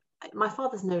 my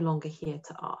father's no longer here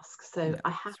to ask, so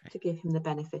I have to give him the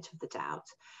benefit of the doubt,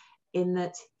 in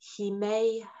that he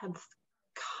may have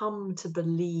come to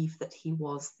believe that he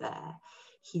was there.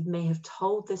 He may have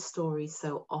told this story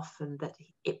so often that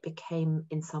it became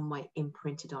in some way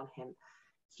imprinted on him.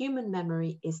 Human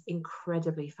memory is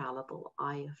incredibly fallible.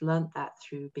 I have learned that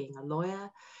through being a lawyer.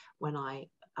 When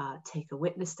I take a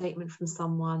witness statement from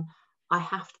someone, I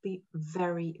have to be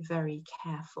very, very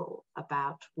careful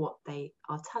about what they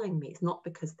are telling me. It's not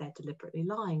because they're deliberately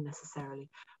lying necessarily,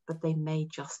 but they may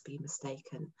just be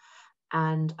mistaken.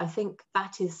 And I think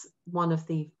that is one of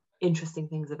the interesting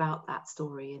things about that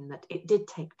story, in that it did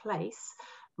take place.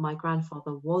 My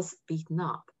grandfather was beaten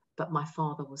up, but my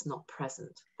father was not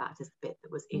present. That is the bit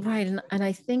that was inaccurate. Right. And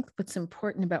I think what's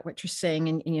important about what you're saying,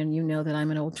 and you know that I'm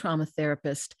an old trauma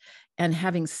therapist, and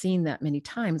having seen that many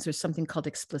times, there's something called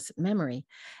explicit memory.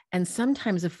 And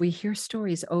sometimes if we hear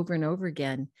stories over and over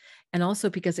again, and also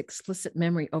because explicit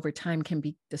memory over time can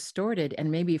be distorted,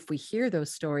 and maybe if we hear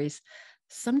those stories,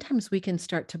 sometimes we can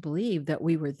start to believe that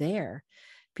we were there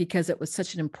because it was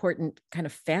such an important kind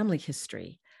of family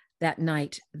history that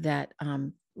night that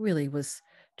really was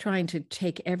trying to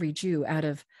take every Jew out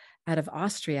of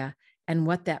Austria, and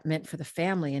what that meant for the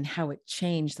family and how it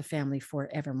changed the family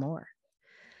forevermore.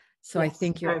 So yes, I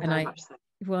think you're, and I, so.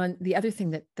 Well, and the other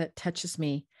thing that touches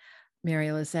me,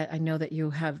 Meriel, is that I know that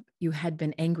you had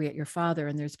been angry at your father,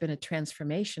 and there's been a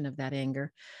transformation of that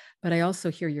anger, but I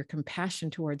also hear your compassion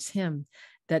towards him,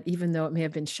 that even though it may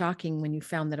have been shocking when you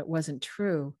found that it wasn't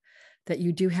true, that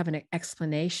you do have an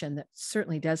explanation that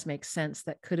certainly does make sense.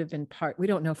 That could have been part, we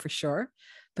don't know for sure,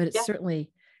 but it's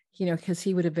certainly, because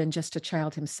he would have been just a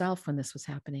child himself when this was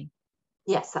happening.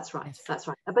 Yes, that's right. Yes. That's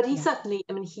right. But he certainly,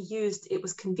 it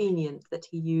was convenient that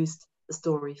he used the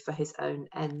story for his own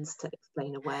ends to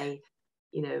explain away,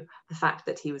 the fact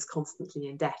that he was constantly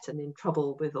in debt and in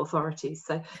trouble with authorities.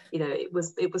 So, it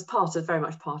was very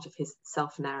much part of his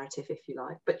self-narrative, if you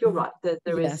like. But you're right,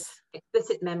 there is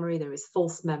explicit memory, there is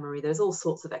false memory, there's all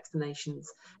sorts of explanations.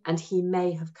 And he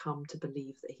may have come to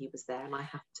believe that he was there. And I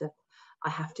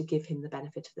have to give him the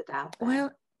benefit of the doubt there.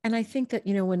 Well, and I think that,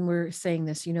 when we're saying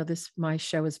this, my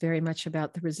show is very much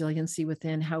about the resiliency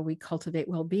within, how we cultivate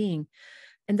well-being.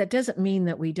 And that doesn't mean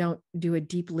that we don't do a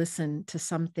deep listen to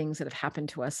some things that have happened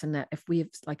to us. And that if we've,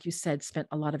 like you said, spent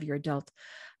a lot of your adult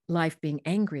life being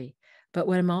angry. But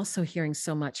what I'm also hearing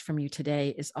so much from you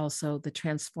today is also the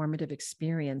transformative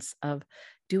experience of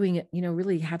doing it,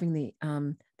 really having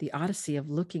the odyssey of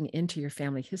looking into your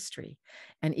family history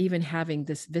and even having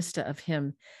this vista of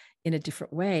him in a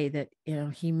different way, that,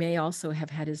 he may also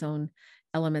have had his own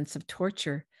elements of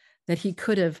torture that he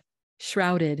could have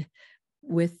shrouded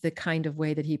with the kind of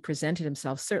way that he presented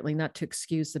himself, certainly not to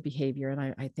excuse the behavior.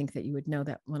 And I think that you would know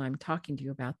that when I'm talking to you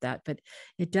about that, but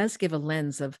it does give a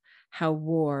lens of how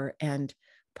war and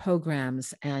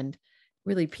pogroms and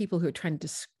really people who are trying to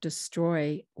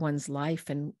destroy one's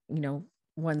life and,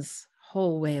 one's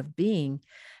whole way of being,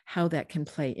 how that can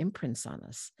play imprints on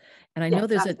us. And I know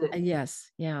there's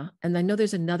and I know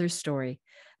there's another story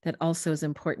that also is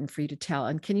important for you to tell.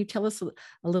 And can you tell us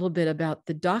a little bit about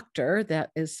the doctor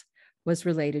that was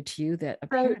related to you that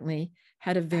apparently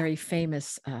had a very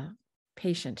famous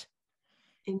patient?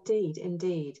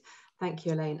 Indeed. Thank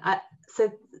you, Elaine.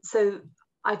 So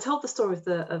I told the story of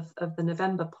the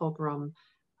November pogrom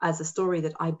as a story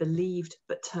that I believed,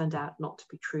 but turned out not to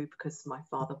be true because my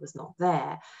father was not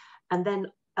there. And then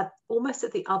almost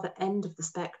at the other end of the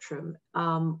spectrum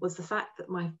was the fact that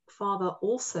my father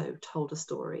also told a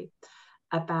story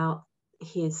about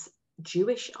his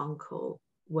Jewish uncle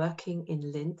working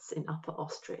in Linz in Upper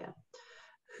Austria,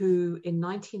 who in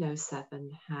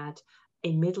 1907 had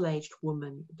a middle-aged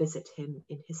woman visit him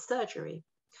in his surgery.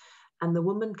 And the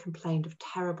woman complained of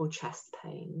terrible chest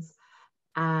pains.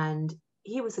 And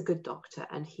he was a good doctor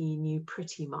and he knew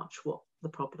pretty much what the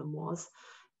problem was.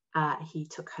 He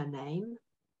took her name,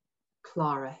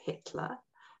 Clara Hitler,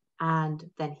 and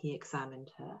then he examined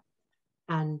her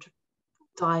and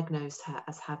diagnosed her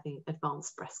as having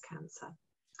advanced breast cancer.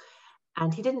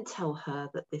 And he didn't tell her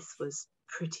that this was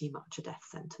pretty much a death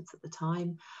sentence at the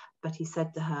time, but he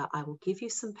said to her, I will give you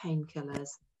some painkillers,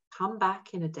 come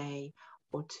back in a day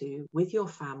or two with your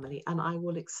family, and I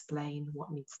will explain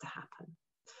what needs to happen.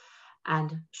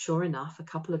 And sure enough, a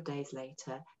couple of days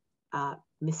later,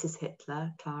 Mrs.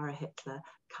 Hitler, Clara Hitler,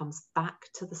 comes back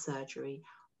to the surgery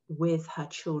with her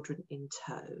children in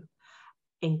tow,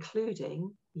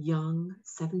 including young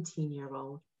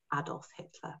 17-year-old Adolf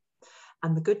Hitler.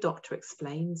 And the good doctor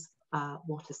explains that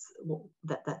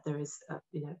there is a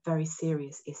very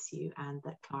serious issue and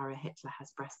that Clara Hitler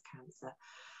has breast cancer.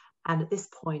 And at this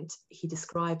point, he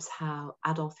describes how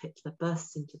Adolf Hitler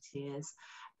bursts into tears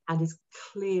and is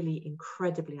clearly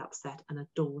incredibly upset and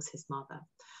adores his mother.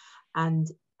 And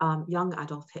young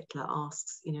Adolf Hitler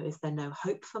asks, is there no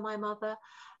hope for my mother?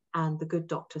 And the good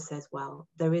doctor says, well,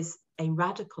 there is a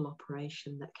radical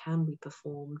operation that can be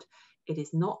performed. It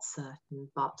is not certain,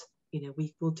 but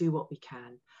we will do what we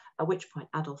can. At which point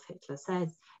Adolf Hitler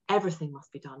says, everything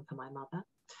must be done for my mother.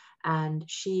 And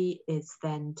she is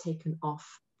then taken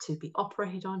off to be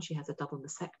operated on. She has a double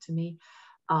mastectomy.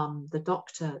 The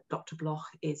doctor, Dr. Bloch,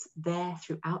 is there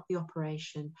throughout the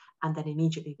operation and then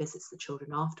immediately visits the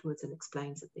children afterwards and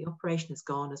explains that the operation has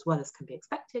gone as well as can be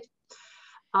expected.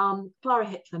 Clara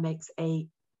Hitler makes a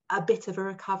bit of a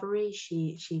recovery.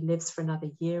 She lives for another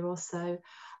year or so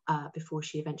before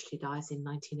she eventually dies in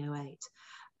 1908.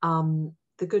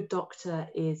 The good doctor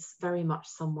is very much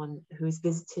someone who is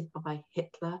visited by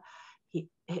Hitler.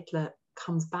 Hitler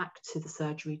comes back to the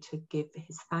surgery to give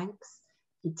his thanks.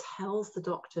 He tells the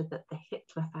doctor that the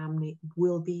Hitler family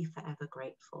will be forever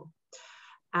grateful.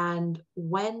 And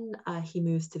when he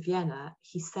moves to Vienna,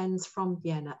 he sends from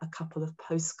Vienna a couple of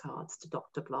postcards to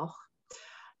Dr. Bloch,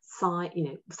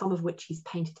 some of which he's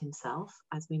painted himself.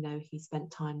 As we know, he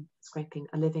spent time scraping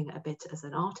a living a bit as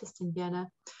an artist in Vienna.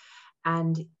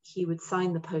 And he would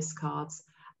sign the postcards,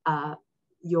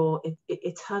 "You're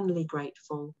eternally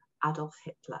grateful, Adolf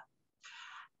Hitler."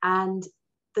 And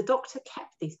the doctor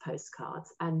kept these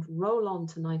postcards and roll on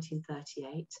to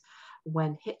 1938,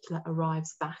 when Hitler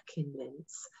arrives back in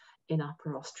Linz in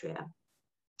Upper Austria.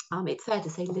 It's fair to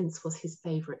say Linz was his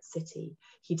favourite city.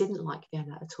 He didn't like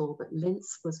Vienna at all, but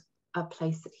Linz was a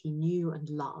place that he knew and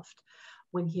loved.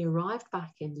 When he arrived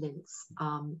back in Linz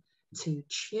to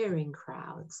cheering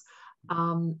crowds,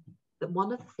 that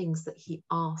one of the things that he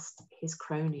asked his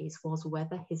cronies was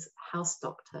whether his house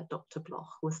doctor, Dr.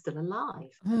 Bloch, was still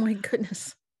alive. Oh my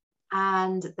goodness.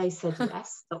 And they said,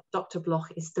 yes, Dr.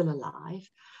 Bloch is still alive,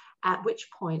 at which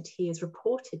point he is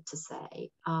reported to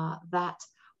say that,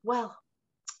 well,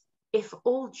 if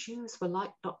all Jews were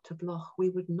like Dr. Bloch, we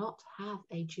would not have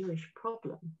a Jewish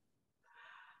problem.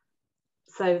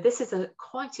 So this is a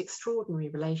quite extraordinary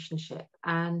relationship.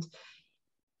 And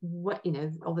what,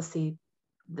 obviously,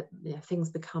 things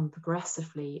become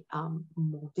progressively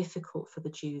more difficult for the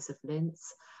Jews of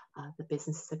Linz. The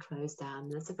businesses are closed down.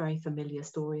 That's a very familiar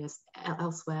story as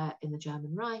elsewhere in the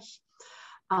German Reich.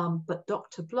 But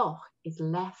Dr. Bloch is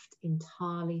left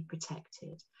entirely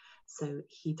protected. So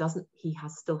he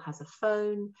still has a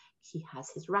phone, he has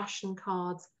his ration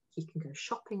cards, he can go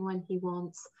shopping when he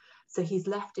wants. So he's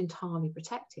left entirely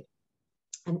protected.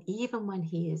 And even when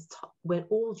when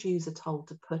all Jews are told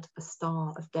to put a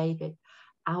Star of David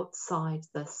outside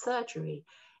the surgery,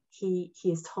 he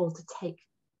is told to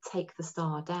take the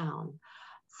star down.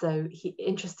 So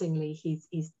interestingly, he's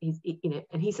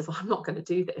and he says, well, I'm not going to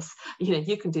do this.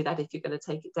 You can do that if you're going to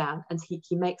take it down. And he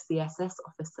makes the SS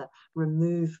officer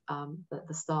remove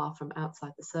the star from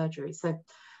outside the surgery. So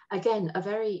again, a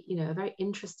very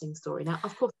interesting story. Now,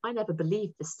 of course, I never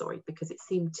believed this story because it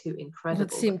seemed too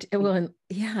incredible.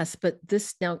 Yes, but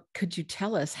now, could you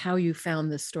tell us how you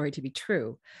found this story to be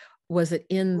true? Was it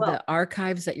in the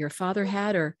archives that your father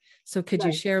had, or so could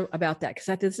you share about that?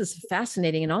 Because this is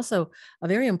fascinating and also a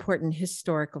very important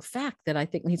historical fact that I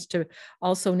think needs to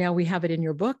also, now we have it in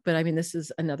your book, but I mean, this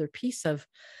is another piece of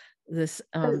this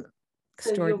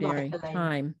extraordinary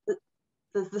time.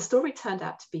 The story turned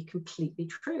out to be completely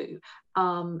true.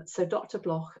 So Dr.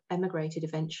 Bloch emigrated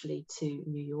eventually to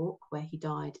New York, where he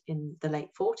died in the late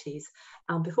 40s.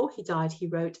 Before he died, he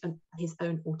wrote his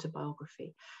own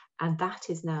autobiography, and that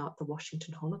is now at the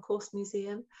Washington Holocaust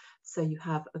Museum. So you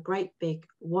have a great big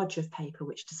wad of paper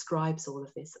which describes all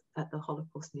of this at the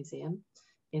Holocaust Museum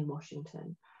in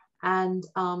Washington. And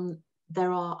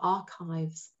there are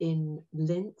archives in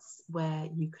Linz where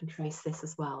you can trace this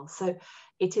as well. So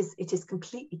it is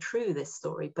completely true, this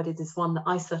story, but it is one that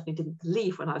I certainly didn't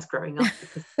believe when I was growing up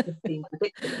because it seemed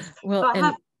ridiculous. Well, so I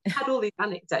have had all these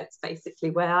anecdotes basically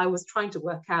where I was trying to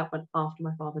work out after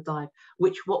my father died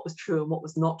what was true and what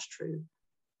was not true.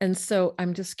 And so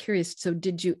I'm just curious. So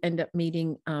did you end up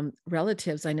meeting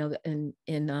relatives? I know that in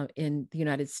the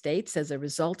United States as a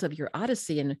result of your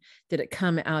odyssey, and did it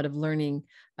come out of learning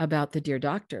about the dear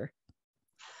doctor?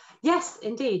 Yes,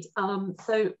 indeed.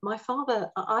 So my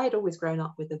father, I had always grown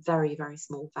up with a very, very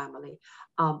small family.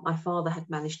 My father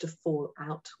had managed to fall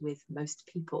out with most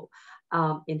people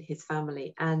in his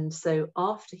family. And so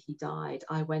after he died,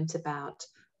 I went about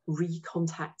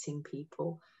recontacting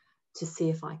people to see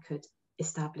if I could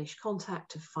establish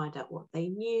contact, to find out what they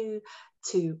knew,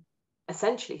 to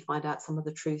essentially find out some of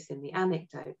the truth in the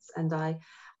anecdotes. And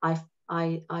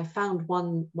I found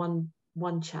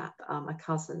one chap, a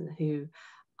cousin, who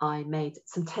I made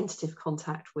some tentative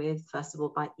contact with, first of all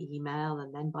by email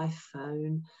and then by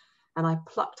phone. And I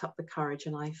plucked up the courage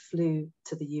and I flew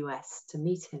to the US to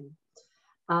meet him.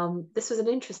 This was an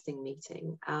interesting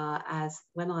meeting, as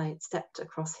when I stepped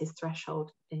across his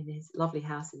threshold in his lovely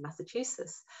house in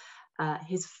Massachusetts,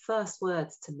 his first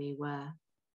words to me were,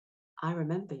 "I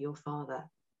remember your father.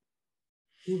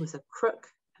 He was a crook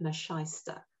and a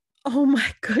shyster." Oh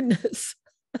my goodness.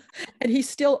 And he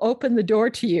still opened the door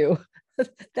to you.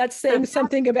 That's saying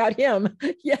something about him.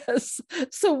 Yes.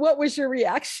 So what was your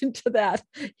reaction to that?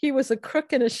 He was a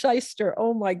crook and a shyster.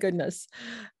 Oh my goodness.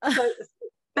 So,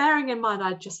 bearing in mind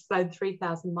I'd just flown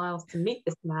 3,000 miles to meet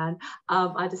this man,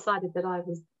 I decided that I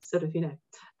was sort of,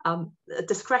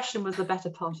 discretion was the better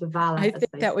part of valor. I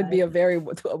think that would be a very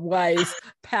wise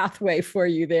pathway for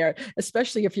you there,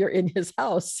 especially if you're in his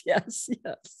house. Yes,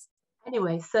 yes.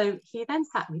 Anyway, so he then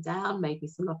sat me down, made me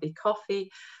some lovely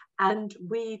coffee, and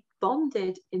we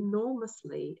bonded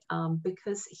enormously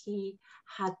because he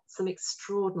had some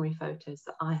extraordinary photos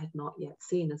that I had not yet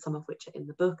seen, and some of which are in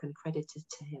the book and credited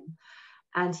to him.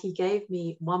 And he gave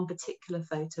me one particular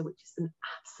photo, which is an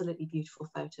absolutely beautiful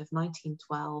photo of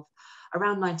 1912,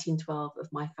 around 1912, of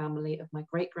my family, of my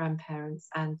great-grandparents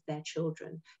and their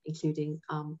children, including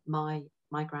my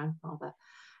grandfather.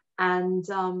 And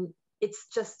it's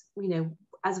just,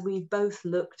 as we both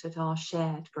looked at our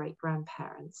shared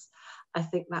great-grandparents, I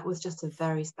think that was just a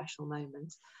very special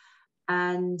moment.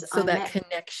 And so that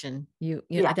connection, you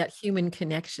know, that human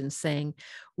connection, saying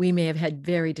we may have had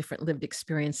very different lived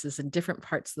experiences in different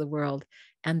parts of the world,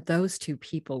 and those two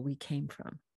people we came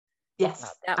from. Yes,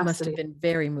 wow, that must have been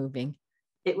very moving.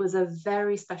 It was a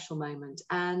very special moment.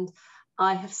 And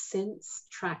I have since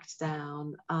tracked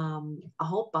down a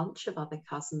whole bunch of other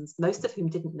cousins, most of whom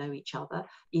didn't know each other,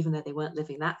 even though they weren't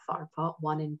living that far apart.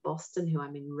 One in Boston, who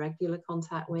I'm in regular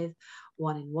contact with,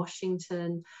 one in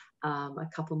Washington, a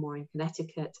couple more in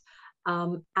Connecticut.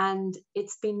 And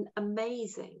it's been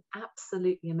amazing,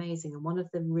 absolutely amazing. And one of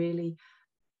the really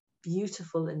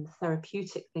beautiful and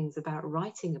therapeutic things about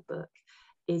writing a book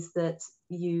is that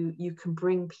you can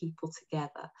bring people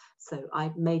together. So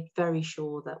I made very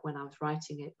sure that when I was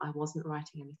writing it, I wasn't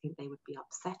writing anything they would be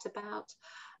upset about.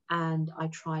 And I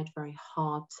tried very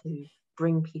hard to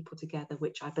bring people together,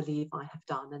 which I believe I have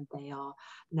done. And they are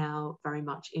now very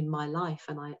much in my life.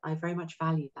 And I very much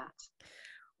value that.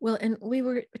 Well, and we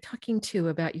were talking too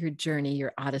about your journey,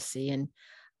 your odyssey. And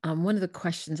one of the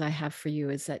questions I have for you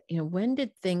is that, you know, when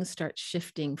did things start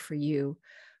shifting for you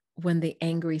when the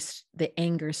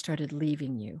anger started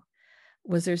leaving you?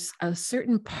 Was there a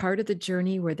certain part of the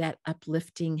journey where that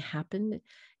uplifting happened?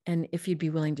 And if you'd be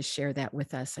willing to share that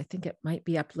with us, I think it might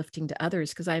be uplifting to others,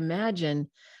 because I imagine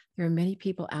there are many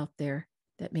people out there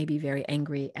that may be very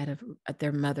angry at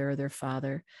their mother or their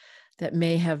father, that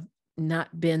may have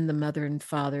not been the mother and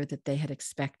father that they had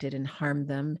expected and harmed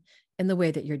them in the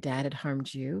way that your dad had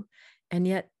harmed you. And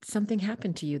yet something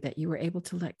happened to you that you were able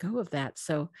to let go of that.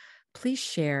 So please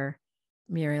share,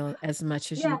 Meriel, as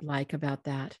much as you'd like about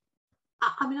that.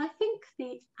 I mean, I think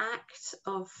the act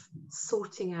of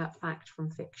sorting out fact from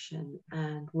fiction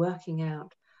and working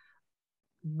out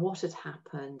what had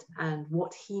happened and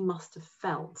what he must have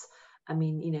felt. I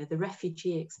mean, you know, the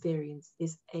refugee experience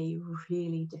is a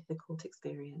really difficult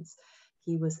experience.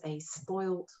 He was a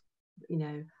spoiled, you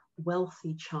know,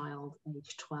 wealthy child,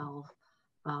 age 12,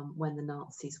 when the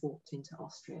Nazis walked into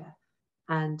Austria.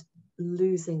 And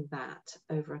losing that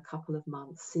over a couple of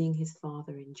months, seeing his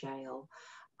father in jail,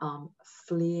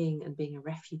 fleeing and being a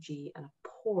refugee, and a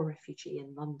poor refugee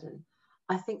in London,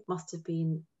 I think must have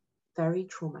been very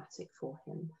traumatic for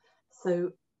him.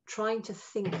 So trying to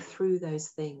think through those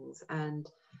things, and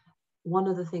one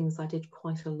of the things I did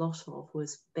quite a lot of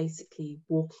was basically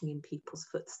walking in people's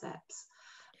footsteps.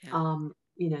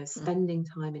 You know, spending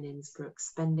time in Innsbruck,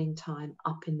 spending time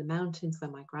up in the mountains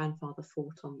where my grandfather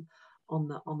fought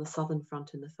on the southern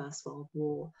front in the First World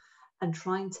War, and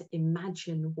trying to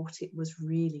imagine what it was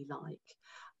really like,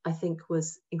 I think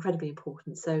was incredibly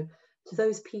important. So to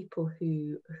those people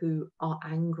who are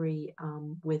angry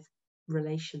with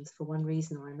relations for one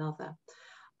reason or another,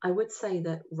 I would say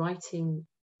that writing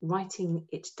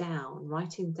it down,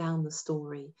 writing down the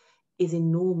story is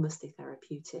enormously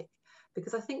therapeutic,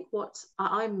 because I think what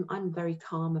I'm very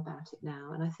calm about it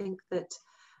now. And I think that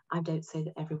I don't say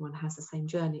that everyone has the same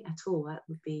journey at all. That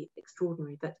would be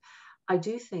extraordinary. But I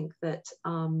do think that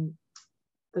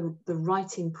the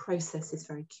writing process is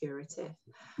very curative.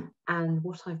 And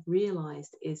what I've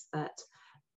realized is that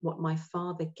what my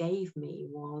father gave me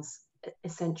was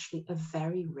essentially a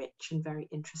very rich and very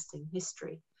interesting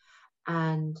history,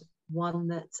 and one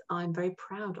that I'm very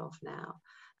proud of now.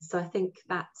 So I think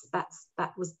that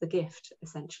was the gift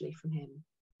essentially from him.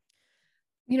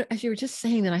 You know, as you were just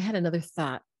saying that, I had another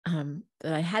thought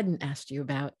that I hadn't asked you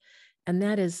about. And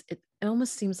that is, it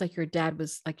almost seems like your dad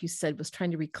was, like you said, was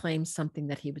trying to reclaim something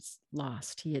that he was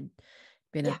lost. He had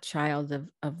been a child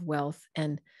of wealth.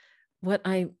 And what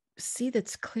I see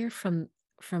that's clear from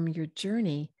your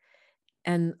journey,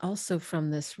 and also from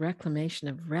this reclamation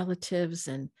of relatives,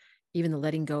 and even the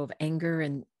letting go of anger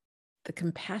and the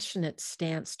compassionate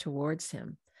stance towards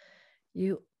him,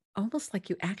 you almost like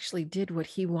you actually did what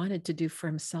he wanted to do for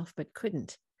himself but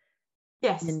couldn't.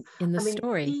 Yes. In the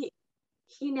story.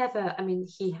 He never, I mean,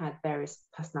 he had various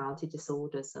personality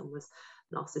disorders and was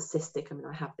narcissistic. I mean,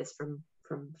 I have this from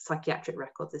psychiatric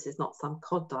records. This is not some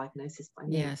COD diagnosis by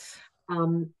me. Yes.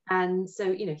 And so,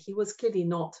 you know, he was clearly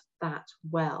not that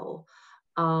well.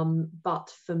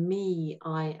 But for me,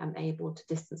 I am able to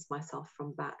distance myself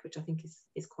from that, which I think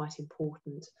is quite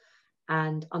important,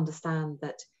 and understand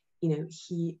that, you know,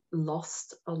 he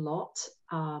lost a lot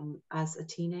as a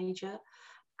teenager.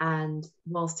 And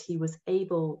whilst he was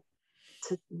able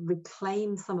to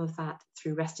reclaim some of that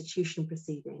through restitution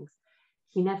proceedings,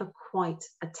 he never quite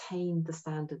attained the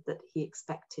standard that he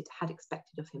had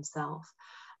expected of himself.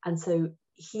 And so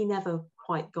he never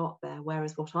quite got there.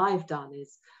 Whereas what I've done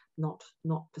is not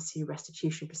pursue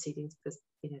restitution proceedings, because,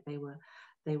 you know,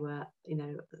 they were, you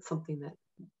know, something that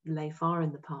lay far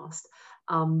in the past.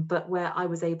 But where I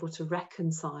was able to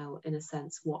reconcile, in a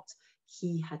sense, what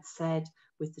he had said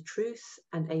with the truth,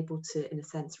 and able to, in a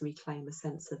sense, reclaim a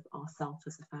sense of ourselves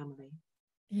as a family.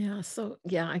 Yeah. So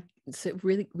so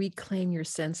really reclaim your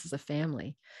sense as a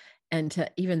family, and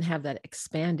to even have that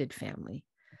expanded family.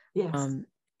 Yes.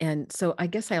 And so I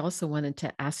guess I also wanted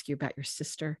to ask you about your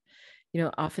sister.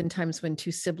 Oftentimes when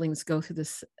two siblings go through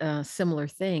this similar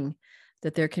thing,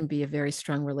 that there can be a very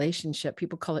strong relationship.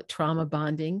 People call it trauma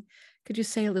bonding. Could you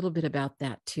say a little bit about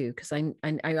that too? Because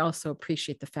I also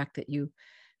appreciate the fact that you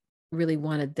really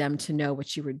wanted them to know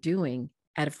what you were doing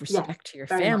out of respect to your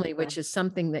family, which is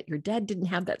something that your dad didn't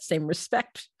have that same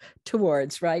respect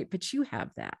towards, right? But you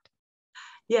have that.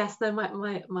 Yes, no,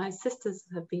 my sisters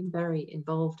have been very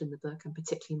involved in the book, and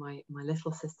particularly my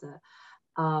little sister.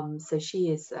 So she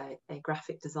is a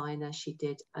graphic designer. She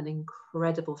did an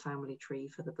incredible family tree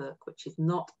for the book, which is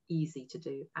not easy to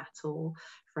do at all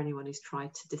for anyone who's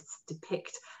tried to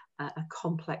depict a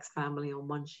complex family on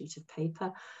one sheet of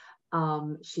paper.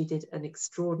 She did an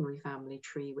extraordinary family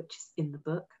tree, which is in the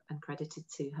book and credited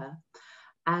to her.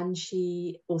 And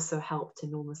she also helped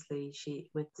enormously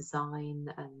with design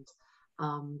and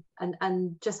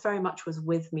just very much was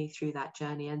with me through that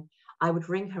journey. And I would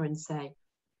ring her and say,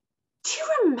 "Do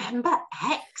you remember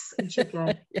X?" And she'd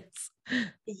go, "Yes,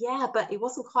 yeah, but it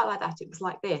wasn't quite like that. It was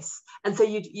like this." And so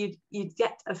you'd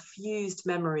get a fused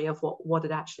memory of what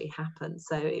had actually happened.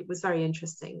 So it was very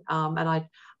interesting. And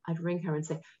I'd ring her and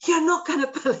say, "You're not going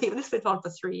to believe," and this went on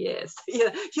for 3 years.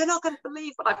 "You're not going to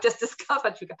believe what I've just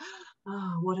discovered." She'd go,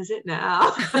 "Oh, what is it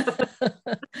now?"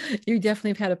 You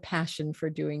definitely have had a passion for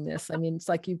doing this. I mean,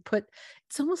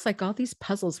 it's almost like all these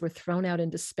puzzles were thrown out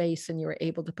into space and you were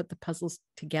able to put the puzzles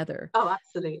together. Oh,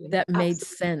 absolutely. That made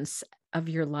sense of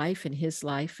your life and his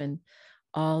life and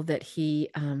all that he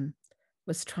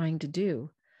was trying to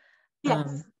do.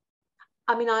 Yes.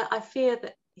 I mean, I fear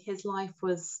that his life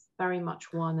was very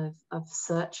much one of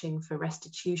searching for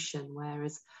restitution,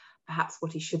 whereas perhaps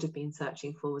what he should have been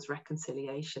searching for was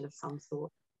reconciliation of some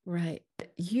sort. Right.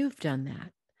 You've done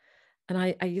that. And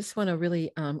I just want to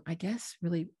really,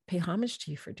 really pay homage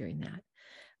to you for doing that.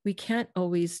 We can't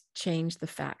always change the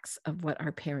facts of what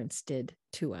our parents did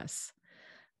to us.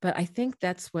 But I think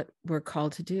that's what we're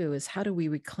called to do, is how do we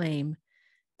reclaim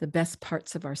the best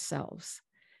parts of ourselves?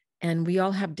 And we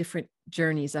all have different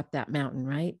journeys up that mountain,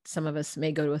 right? Some of us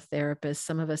may go to a therapist.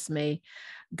 Some of us may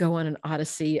go on an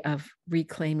odyssey of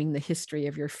reclaiming the history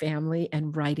of your family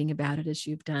and writing about it as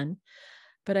you've done.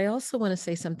 But I also want to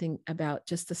say something about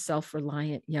just the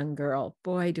self-reliant young girl.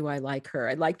 Boy, do I like her.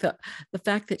 I like the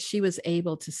fact that she was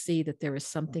able to see that there was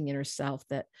something in herself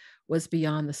that was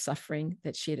beyond the suffering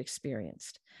that she had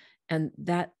experienced. And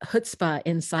that chutzpah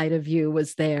inside of you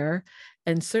was there,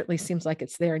 and certainly seems like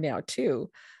it's there now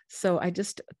too. So I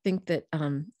just think that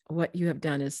what you have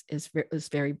done is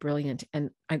very brilliant, and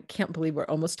I can't believe we're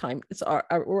almost time. It's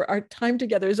our time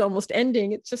together is almost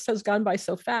ending. It just has gone by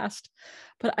so fast.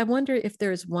 But I wonder if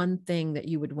there is one thing that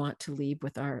you would want to leave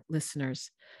with our listeners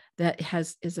that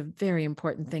is a very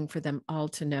important thing for them all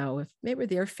to know, if maybe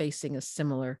they're facing a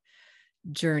similar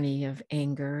journey of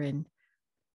anger and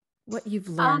what you've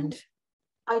learned.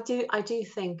 I do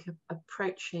think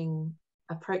approaching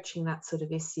that sort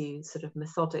of issue, sort of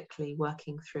methodically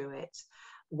working through it,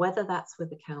 whether that's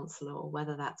with a counsellor or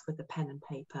whether that's with a pen and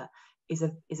paper, is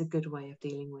a good way of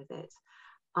dealing with it.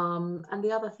 And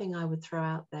the other thing I would throw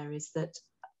out there is that,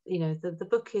 the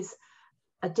book is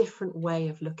a different way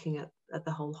of looking at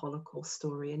the whole Holocaust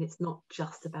story, and it's not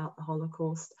just about the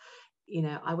Holocaust.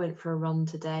 I went for a run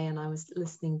today and I was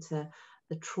listening to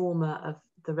the trauma of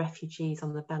the refugees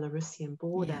on the Belarusian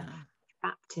border,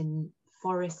 trapped in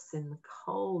forests in the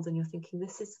cold, and you're thinking,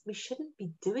 we shouldn't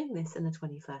be doing this in the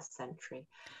 21st century.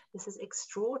 This is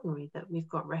extraordinary that we've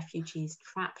got refugees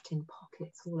trapped in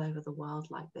pockets all over the world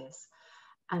like this,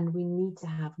 and we need to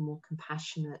have a more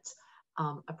compassionate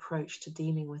approach to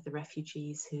dealing with the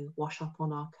refugees who wash up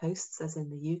on our coasts, as in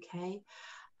the UK,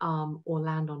 or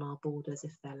land on our borders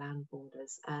if they're land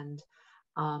borders. And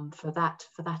for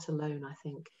that alone, I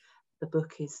think the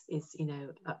book is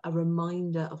a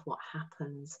reminder of what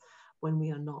happens when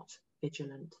we are not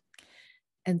vigilant.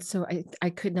 And so I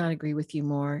could not agree with you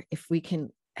more. If we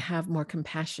can have more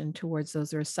compassion towards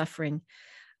those who are suffering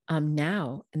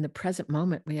now, in the present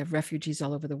moment, we have refugees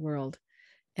all over the world.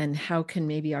 And how can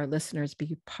maybe our listeners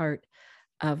be part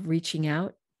of reaching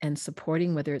out and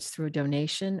supporting, whether it's through a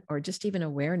donation or just even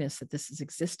awareness that this is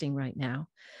existing right now?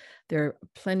 There are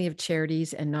plenty of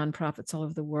charities and nonprofits all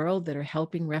over the world that are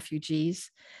helping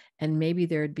refugees. And maybe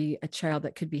there'd be a child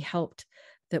that could be helped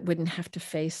that wouldn't have to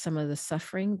face some of the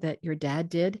suffering that your dad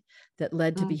did, that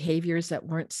led to behaviors that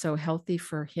weren't so healthy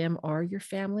for him or your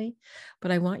family.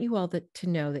 But I want you all to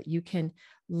know that you can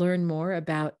learn more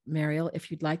about Meriel, if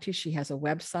you'd like to, she has a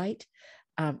website,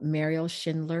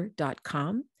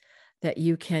 merielschindler.com, that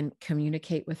you can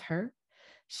communicate with her.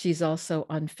 She's also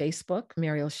on Facebook,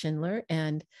 Meriel Schindler,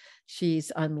 and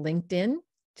she's on LinkedIn.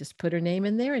 Just put her name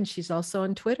in there. And she's also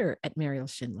on Twitter at Meriel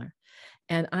Schindler.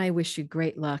 And I wish you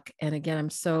great luck. And again, I'm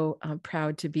so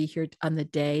proud to be here on the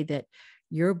day that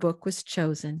your book was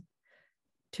chosen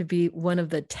to be one of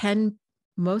the 10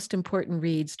 most important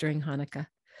reads during Hanukkah.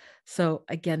 So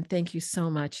again, thank you so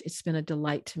much. It's been a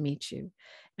delight to meet you.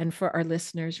 And for our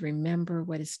listeners, remember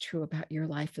what is true about your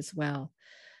life as well.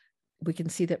 We can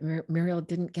see that Meriel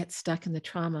didn't get stuck in the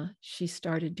trauma. She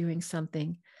started doing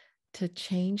something to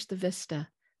change the vista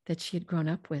that she had grown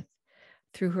up with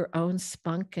through her own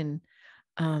spunk and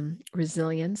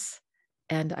resilience.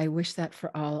 And I wish that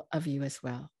for all of you as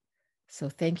well. So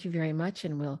thank you very much.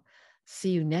 And we'll see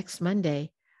you next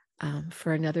Monday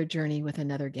for another journey with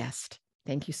another guest.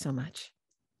 Thank you so much.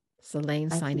 Elaine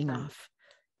signing off.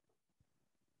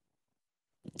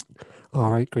 All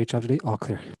right. Great job today. All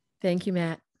clear. Thank you,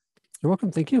 Matt. You're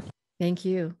welcome. Thank you. Thank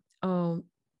you. Oh,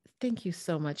 thank you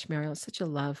so much, Meriel. It's such a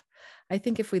love. I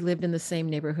think if we lived in the same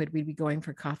neighborhood, we'd be going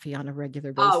for coffee on a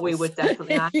regular basis. Oh, we would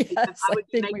definitely. Yes, I would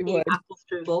be making apple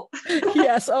strudel.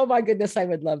 Yes. Oh my goodness, I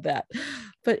would love that.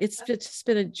 But it's just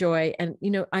been a joy. And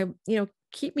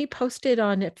keep me posted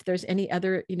on if there's any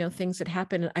other things that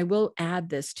happen. And I will add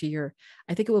this to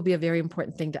I think it will be a very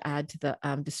important thing to add to the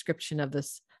description of the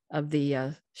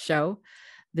show.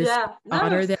 This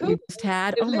honor that you just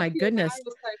had. Oh my goodness.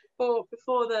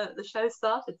 Before the show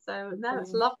started. So no,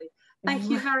 it's lovely. Thank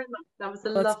you very much. That was a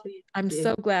lovely interview. I'm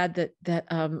so glad that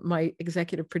my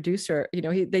executive producer,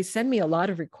 they send me a lot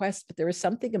of requests, but there was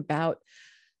something about,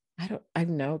 I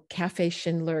don't know, Café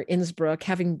Schindler, Innsbruck,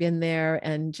 having been there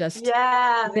and just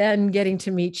then getting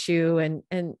to meet you and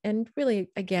really,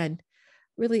 again,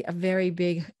 really a very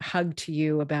big hug to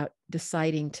you about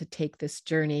deciding to take this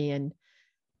journey and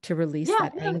to release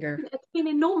that anger.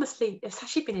 It's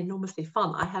actually been enormously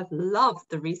fun. I have loved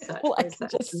the research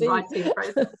process and writing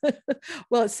process.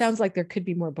 Well, it sounds like there could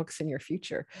be more books in your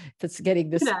future. If it's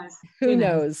getting this, who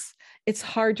knows? It's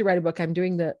hard to write a book. I'm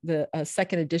doing the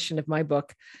second edition of my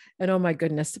book, and oh my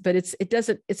goodness, but it's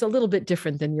a little bit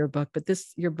different than your book, but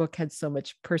your book had so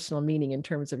much personal meaning in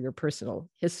terms of your personal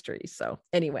history. So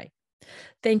anyway,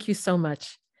 thank you so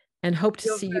much. And hope to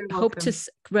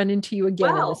run into you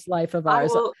again in this life of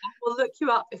ours. I will look you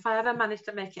up if I ever manage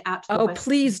to make it out to the West.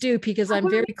 Please do, because I'm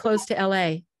very close to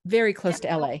LA. Very close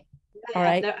to LA. All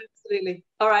right. No, absolutely.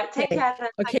 All right. Take care then.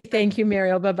 Okay. Thank you,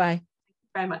 Meriel. Bye-bye. Thank you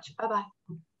very much. Bye-bye.